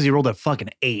didn't save because he rolled a fucking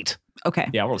 8. Okay.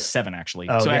 Yeah, I rolled a 7 actually.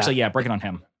 Oh, So yeah. actually, yeah, break it on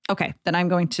him. Okay. Then I'm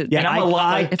going to. Yeah, And I'm a lot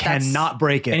I like- if that's- cannot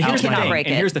break it. And here's the cannot thing. break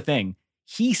And it. here's the thing.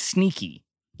 He's sneaky.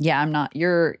 Yeah, I'm not.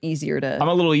 You're easier to. I'm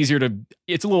a little easier to.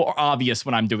 It's a little obvious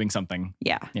when I'm doing something.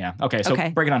 yeah. Yeah. Okay. So Okay.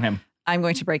 break it on him. I'm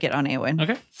going to break it on Awen.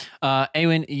 Okay.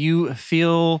 Awen, you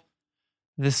feel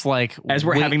this like As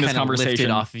we're weight having this kinda lifted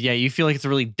conversation. off. Yeah, you feel like it's a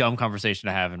really dumb conversation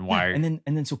to have and wired. And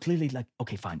then so clearly like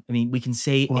okay fine. I mean we can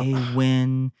say Well- a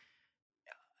win,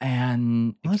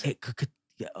 and What? it could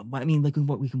yeah, I mean like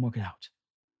we can work it out.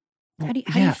 How do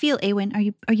you feel, Awen?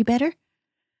 Are you better?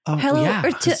 Oh, Hello, yeah,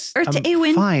 Earth to 'cause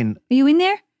Awen. Fine. Are you in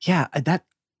there? Yeah, that.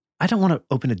 I don't want to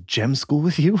open a gem school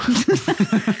with you.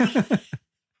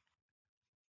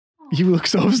 You look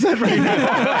so upset right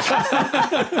now.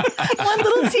 One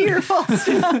little tear falls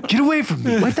down. Get away from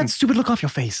me. Wipe that stupid look off your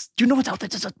face. Do you know what's out there?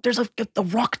 There's a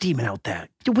rock demon out there.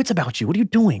 Your wits about you. What are you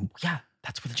doing? Yeah,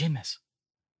 that's where the gym is.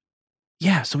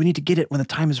 Yeah, so we need to get it when the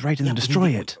time is right and then Yeah, we destroy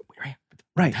need to- it. Right.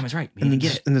 Right. Time is right. We And need then,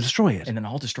 to get it, and then destroy it. and then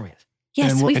I'll destroy it.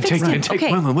 Yes, And we and fixed take- it. Take Okay.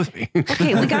 Gwendolyn with me.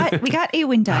 Okay, we got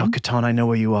Awen Oh, done. Catan, I know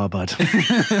where you are, bud.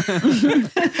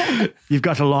 You've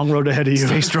got a long road ahead of you.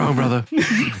 Stay strong, brother.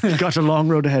 You've got a long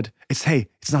road ahead. It's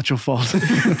not your fault.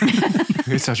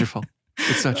 It's not your fault.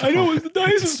 It's not your fault. it's the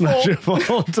dice's It's not your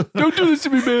fault. Don't do this to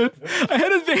me, man. I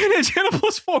had advantage and a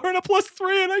 +4 and a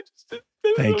 +3, and I just didn't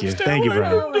Thank you. understand Thank you, why I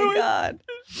Brian. didn't Oh do my it.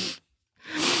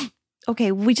 God.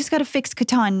 Okay, we just got to fix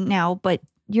Catan now, but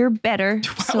you're better.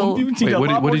 So You need Wait, a what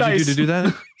lot did more you do dice. to do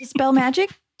that? spell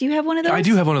magic. Do you have one of those? I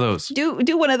do have one of those. Do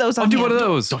one of those on I'll do him. one of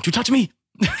those. Don't you touch me.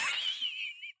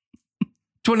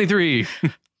 23.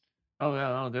 Oh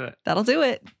yeah, I'll do it. That'll do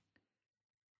it.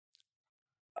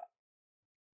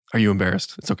 Are you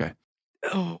embarrassed? It's okay.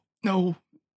 Oh, no.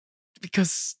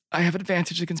 Because I have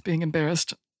advantage against being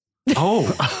embarrassed.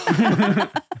 Oh.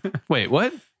 Wait,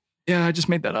 what? Yeah, I just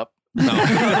made that up.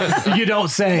 You don't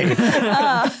say.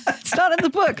 It's not in the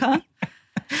book, huh?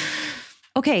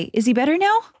 Okay, is he better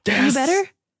now? Are you Yes. better?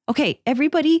 Okay,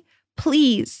 everybody,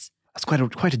 please. That's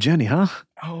quite a journey, huh?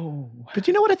 Oh, But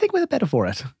you know what? I think we're better for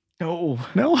it. no.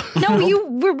 No? No, you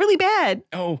were really bad.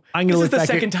 Oh, I'm gonna this is look the back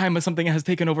at- second time that something has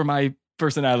taken over my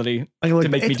personality I'm gonna to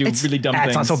look- make me do it's- really dumb It's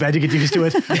things. not so bad. You get used to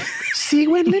it. See,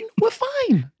 Gwendolyn, we're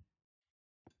fine.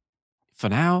 For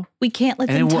now. We can't let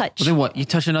And them then what? touch. Then what? You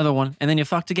touch another one, and then you're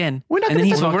fucked again. We're not and then gonna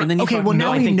he's touch- fucked, and then you Okay, fucked. well,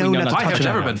 now I we think know we know not to not I to touch have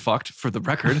never another been one. fucked, for the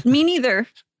record. Me neither.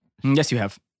 Yes, you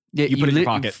have. Yeah, You put it in your lit-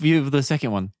 pocket. You have the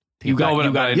second one. You got. No, You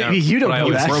but got. I it. never- You don't but I know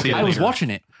always that. see it I was later. watching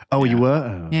it. Oh, you were?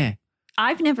 Oh. Yeah.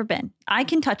 I've never been. I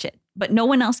can touch it, but no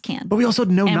one else can. But we also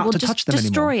know and not we'll to just touch them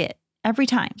destroy anymore. it every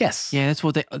time. Yes. Yeah, that's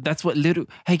what little.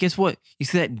 Hey, guess what? You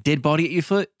see that dead body at your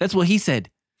foot? That's what he said.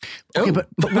 Okay, but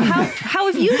How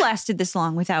have you lasted this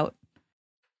long without?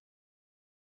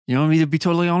 You want me to be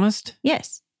totally honest?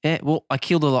 Yes, Yeah, well, I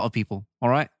killed a lot of people. All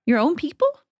right. your own people.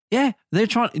 Yeah, they're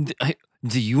trying.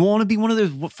 Do you want to be one of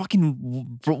those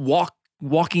fucking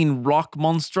walking rock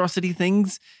monstrosity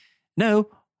things? No.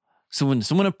 So when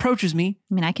someone approaches me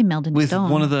I mean, I can meld into with stone.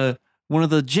 one of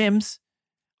the gems,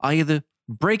 I either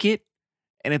break it,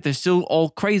 and if they're still all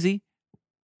crazy,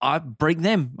 I break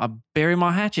them. I bury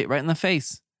my hatchet right in the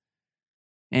face,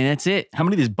 and that's it. How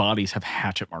many of these bodies have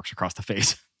hatchet marks across the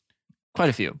face? Quite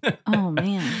a few. Oh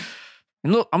man.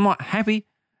 And look, I'm not happy.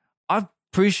 I'm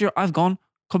pretty sure I've gone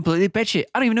completely batshit.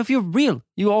 I don't even know if you're real.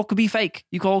 You all could be fake.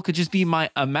 You all could just be my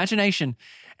imagination.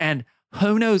 And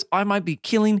who knows? I might be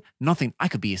killing nothing. I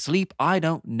could be asleep. I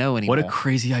don't know anymore. What a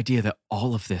crazy idea that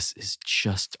all of this is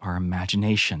just our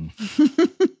imagination.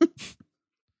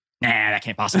 Nah, that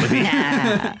can't possibly be.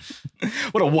 Nah.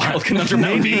 What a wild conundrum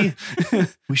that would be. Maybe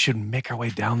we should make our way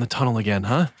down the tunnel again,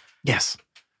 huh? yes.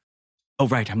 Oh,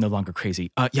 right. I'm no longer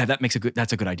crazy. Yeah,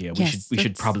 that's a good idea. Yes, We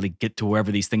should let's- probably get to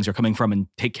wherever these things are coming from and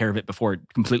take care of it before it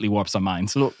completely warps our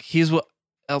minds. Look, here's what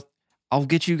I'll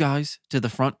get you guys to the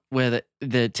front where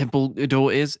the temple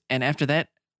door is. And after that,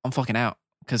 I'm fucking out.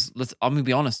 Because I'm going to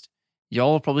be honest.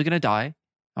 Y'all are probably going to die.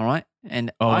 All right.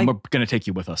 And Oh, and we're going to take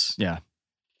you with us. Yeah.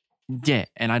 yeah,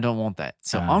 and I don't want that.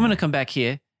 So I'm going to come back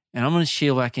here and I'm going to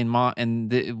shield back in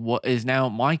what is now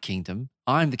my kingdom.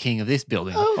 I'm the king of this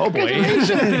building. Oh, boy.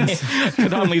 Congratulations.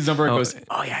 Kadon leads over and Oh. goes,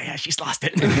 oh, yeah, she's lost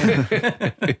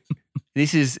it.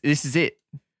 This is it.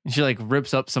 And she like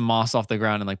rips up some moss off the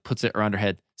ground and like puts it around her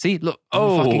head. See, look, I'm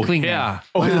a fucking queen. now. yeah.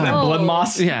 Oh, is that Wow. blood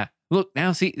moss? Yeah. Look,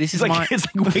 now see, this is It's my like, it's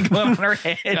like wiggling on her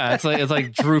head. yeah, it's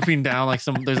like drooping down like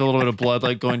there's a little bit of blood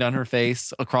like going down her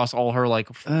face across all her like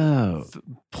Oh.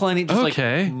 plenty just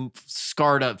Okay. like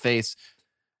scarred up face.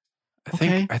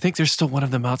 I think there's still one of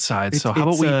them outside. So how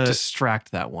about we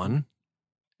distract that one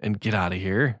and get out of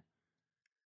here?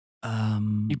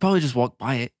 You probably just walk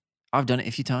by it. I've done it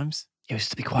a few times. You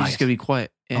used to be You quiet. just gotta be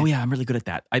quiet. Oh, yeah, I'm really good at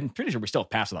that. I'm pretty sure we still have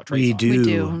pass without trace. We on. do. We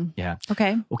do. Yeah.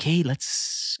 Okay. Okay,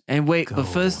 let's. And wait, Go. but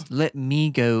first let me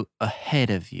go ahead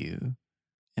of you.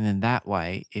 And then that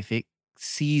way, if it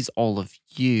sees all of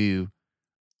you,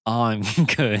 I'm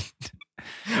good.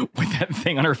 With that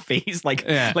thing on her face, like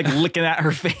Yeah. like looking at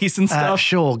her face and stuff.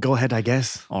 Sure, go ahead, I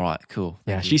guess. All right, cool.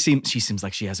 Yeah, Thank she you. seems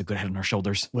like she has a good head on her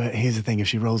shoulders. Well, here's the thing. If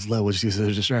she rolls low, we'll just use it as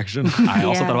a distraction. I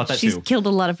also thought about that She's too. killed a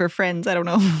lot of her friends. I don't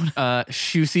know.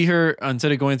 You see her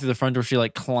instead of going through the front door, she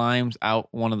like climbs out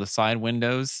one of the side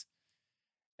windows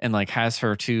and like has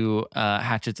her two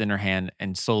hatchets in her hand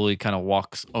and slowly kind of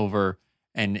walks over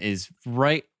and is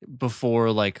right before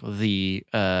like the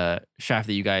shaft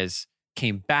that you guys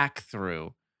came back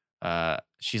through.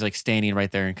 She's like standing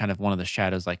right there in kind of one of the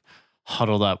shadows, like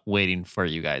huddled up, waiting for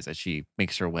you guys as she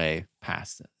makes her way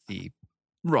past the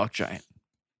rock giant.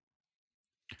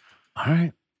 All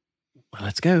right. Well,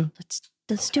 let's go.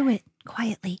 Let's do it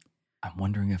quietly. I'm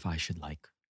wondering if I should like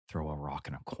throw a rock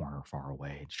in a corner far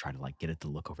away and try to like get it to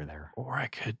look over there. Or I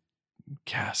could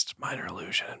cast minor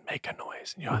illusion and make a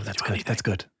noise. And you don't Oh, have to that's do good. anything. That's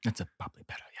good. That's a probably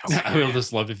better. I would have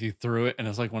just loved if you threw it and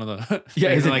it's like one of the Yeah,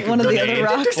 it's is it like one of the grenade.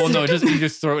 other rocks? Well, no, you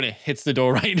just throw it and it hits the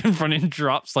door right in front and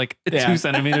drops like Yeah. 2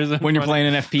 centimeters. in When you're front.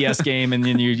 playing an FPS game and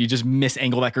then you just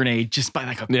misangle that grenade just by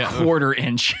like a Yeah. quarter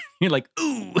inch, you're like,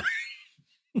 ooh,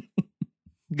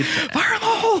 Good job. fire in the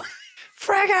hole,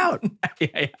 Frag out.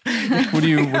 yeah, yeah. What are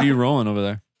you rolling over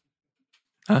there?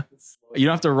 You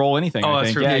don't have to roll anything. Oh, I that's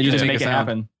think. true. Yeah, You you just just make make a it sound.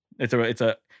 happen. It's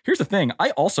a. Here's the thing.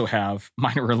 I also have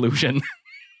minor illusion.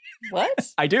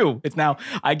 What? I do. It's now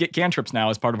I get cantrips now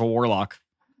as part of a warlock.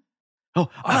 Oh,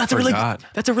 I that's a really forgot.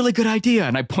 that's a really good idea.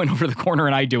 And I point over the corner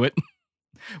and I do it.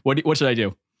 What should I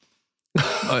do?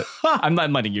 I'm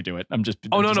not letting you do it. I'm just.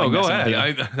 Oh I'm no, just no, like go messing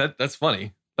ahead. with you. That's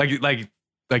funny.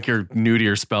 Like you're new to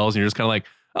your spells, and you're just kind of like,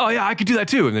 oh yeah, I could do that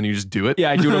too, and then you just do it.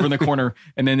 Yeah, I do it over in the corner,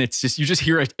 and then it's just you just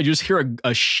hear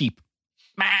a sheep.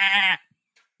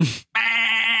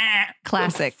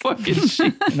 Classic. Fucking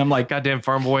shit. And I'm like, Goddamn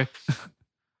farm boy.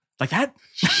 like that?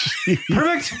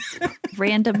 Perfect.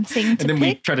 Random thing And to then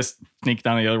we pick. try to sneak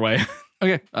down the other way.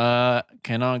 Okay.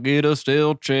 Can I get a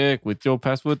stealth check with your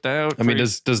pass without? I mean,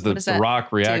 does What does the that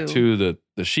rock react do? to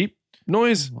the sheep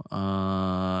noise?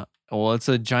 Well, it's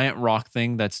a giant rock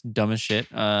thing that's dumb as shit.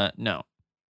 No.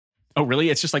 Oh, really?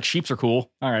 It's just like sheeps are cool.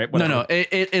 All right. No, whatever. no.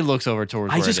 It looks over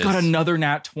towards I where just it got is. another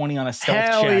nat 20 on a stealth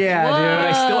Hell check. yeah, Whoa. But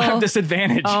I still have Oh.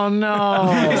 disadvantage. Oh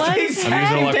no. It's What the is exact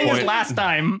happening? same thing as Point. last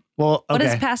time. Well, What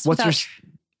okay. is pass what's without?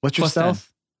 your Plus 10.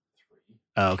 stealth?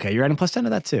 Oh, okay, you're adding plus 10 to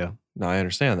that too. No, I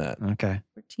understand that. Okay,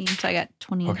 14, so I got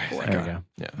 24. Okay, there you go.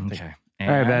 Yeah. Okay.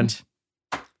 All right,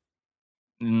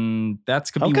 Ben. That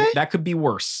Okay. could be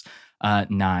worse.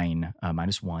 9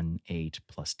 minus 1, 8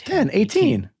 plus 10, 10,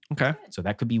 18. Okay. So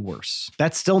that could be worse.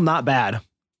 That's still not bad.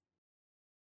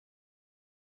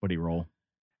 What do you roll?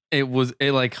 It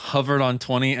like hovered on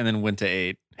 20 and then went to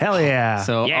 8. Hell yeah.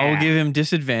 So Yeah. I'll give him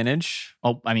disadvantage,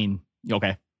 Oh, I mean,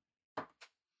 okay.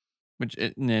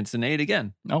 it's an 8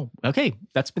 again. Oh, okay.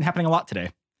 That's been happening a lot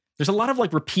today. There's a lot of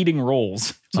like repeating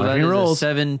rolls. So that Marking is rolls. a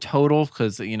 7 total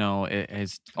because it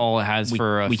is all it has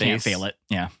for a we face can't fail it.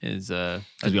 Yeah. is a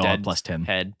Because we all have dead plus 10.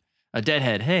 head. A dead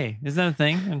head. Hey, is that a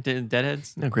thing?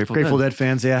 Deadheads? Yeah, Grateful, Grateful Dead. Dead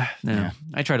fans, yeah. No. Yeah.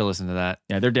 I try to listen to that.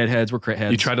 Yeah, they're dead heads. We're crit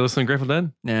heads. You tried to listen to Grateful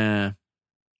Dead? Nah.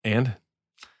 And?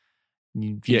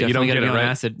 You Yeah, you definitely don't gotta get be it, on right?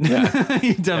 acid. Yeah.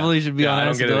 You definitely should be Yeah, on I don't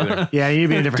acid. get it either. Yeah, you need to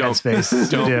be in a different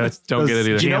headspace. don't- don't get it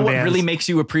either. Do you know jam what bands. really makes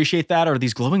you appreciate that are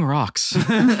these glowing rocks?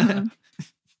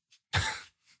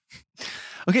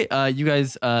 Okay, you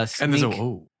guys And there's a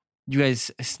sneak, you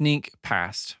guys sneak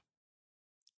past.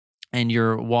 And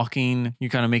you're walking, you're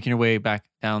kind of making your way back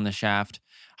down the shaft.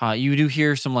 You do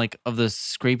hear some like of the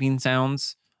scraping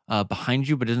sounds behind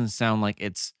you, but it doesn't sound like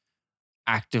it's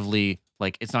actively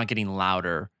like it's not getting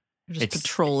louder. You're just It's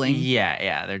patrolling.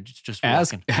 Yeah, they're just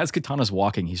As walking. Katana's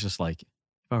walking, he's just like, if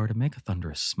I were to make a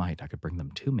thunderous smite, I could bring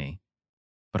them to me.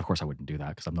 But of course I wouldn't do that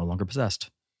because I'm no longer possessed.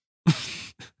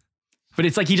 But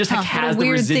it's like he just like, Huh, what has a the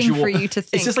weird residual. thing for you to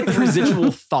think. It's just like the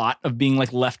residual thought of being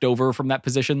like left over from that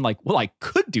position. Like, well, I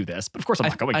could do this, but of course I'm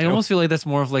not going I to. almost feel like that's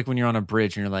more of like when you're on a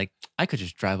bridge and you're like, I could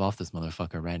just drive off this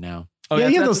motherfucker right now. Oh, yeah,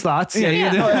 you have that's- those thoughts. Yeah, Yeah.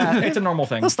 Oh, yeah, it's a normal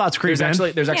thing. Those thoughts creep There's in.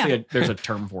 actually there's a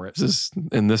term for it. This is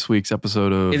in this week's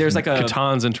episode of There's like a-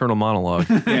 Catan's internal monologue.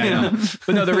 Yeah, I know.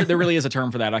 But no, there really is a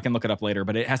term for that. I can look it up later,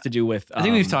 but it has to do with. I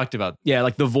think we've talked about. Yeah,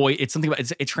 like the void. It's something about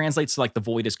it translates to like the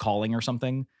void is calling or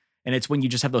something, and it's when you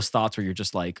just have those thoughts where you're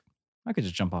just like, I could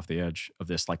just jump off the edge of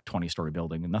this like 20-story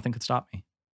building and nothing could stop me.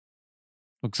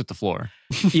 Looks at the floor.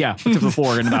 Yeah, to the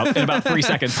floor in about 3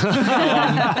 seconds.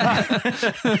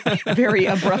 Very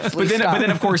abruptly. But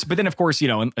then of course, you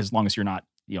know, as long as you're not,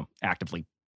 you know, actively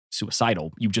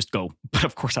suicidal, you just go. But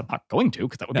of course, I'm not going to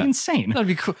because that would be insane. That'd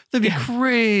be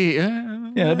great.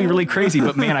 Yeah, that'd be really crazy.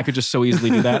 But man, I could just so easily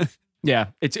do that. Yeah,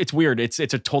 it's weird. It's a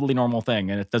totally normal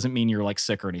thing, and it doesn't mean you're like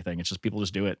sick or anything. It's just people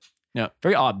just do it. Yeah.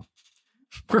 Very odd.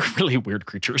 We're really weird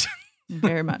creatures.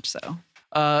 Very much so.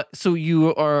 So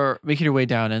you are making your way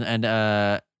down,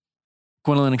 and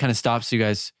Gwendolyn kind of stops you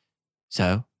guys.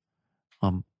 So,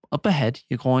 up ahead,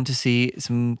 you're going to see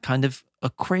some kind of a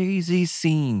crazy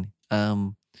scene.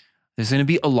 There's going to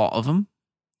be a lot of them,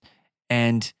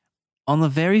 and on the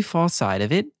very far side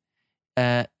of it,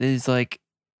 there's like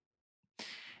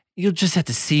you'll just have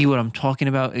to see what I'm talking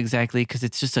about exactly because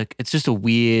it's just a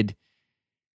weird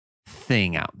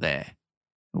thing out there.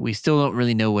 We still don't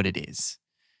really know what it is.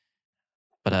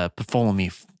 But follow me.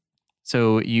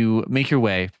 So you make your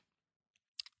way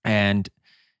and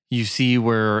you see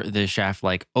where the shaft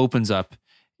like opens up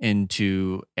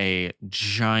into a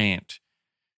giant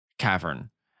cavern.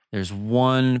 There's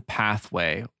one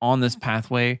pathway. On this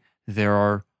pathway, there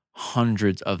are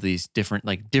hundreds of these different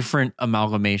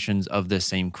amalgamations of the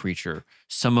same creature.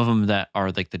 Some of them that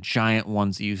are like the giant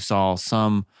ones that you saw,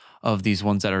 some of these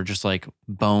ones that are just like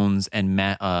bones and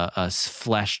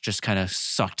flesh just kind of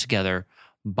sucked together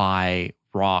by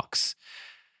rocks.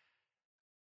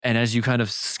 And as you kind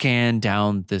of scan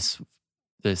down this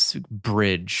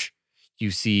bridge,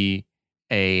 you see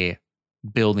a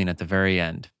building at the very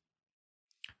end.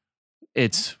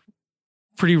 It's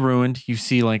pretty ruined. You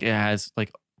see like it has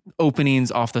like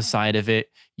openings off the side of it.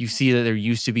 You see that there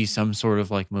used to be some sort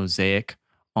of like mosaic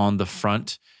on the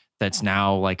front that's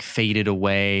now like faded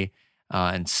away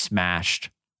and smashed.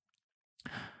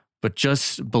 But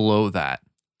just below that,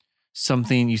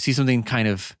 you see something kind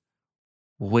of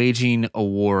waging a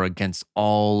war against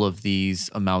all of these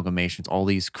amalgamations, all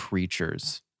these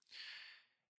creatures.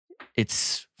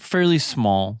 It's fairly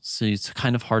small, so it's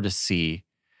kind of hard to see,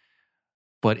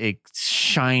 but it's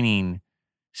shining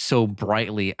so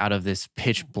brightly out of this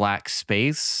pitch black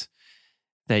space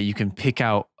that you can pick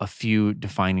out a few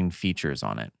defining features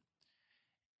on it.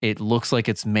 It looks like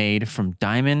it's made from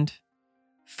diamond,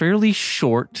 fairly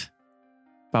short,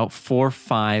 about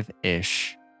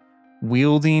 4'5"-ish,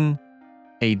 wielding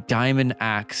a diamond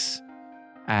axe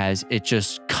as it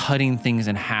just cutting things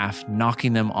in half,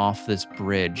 knocking them off this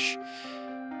bridge.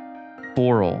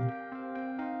 Boral,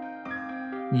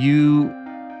 you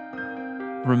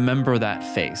remember that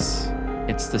face.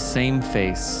 It's the same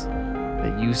face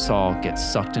that you saw get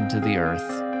sucked into the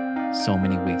earth so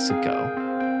many weeks ago.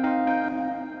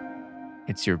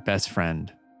 It's your best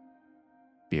friend,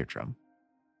 Beardrum.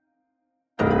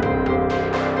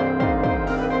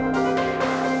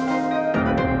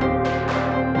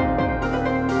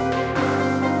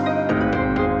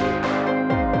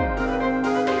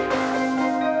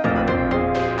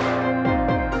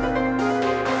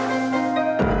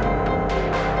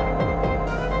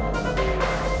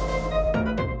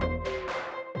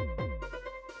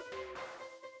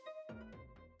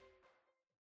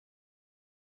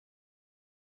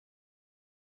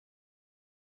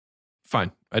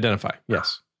 Fine. Identify.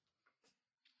 Yes.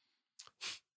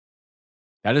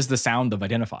 That is the sound of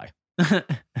identify.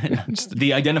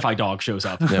 The identify dog shows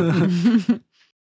up. Yep.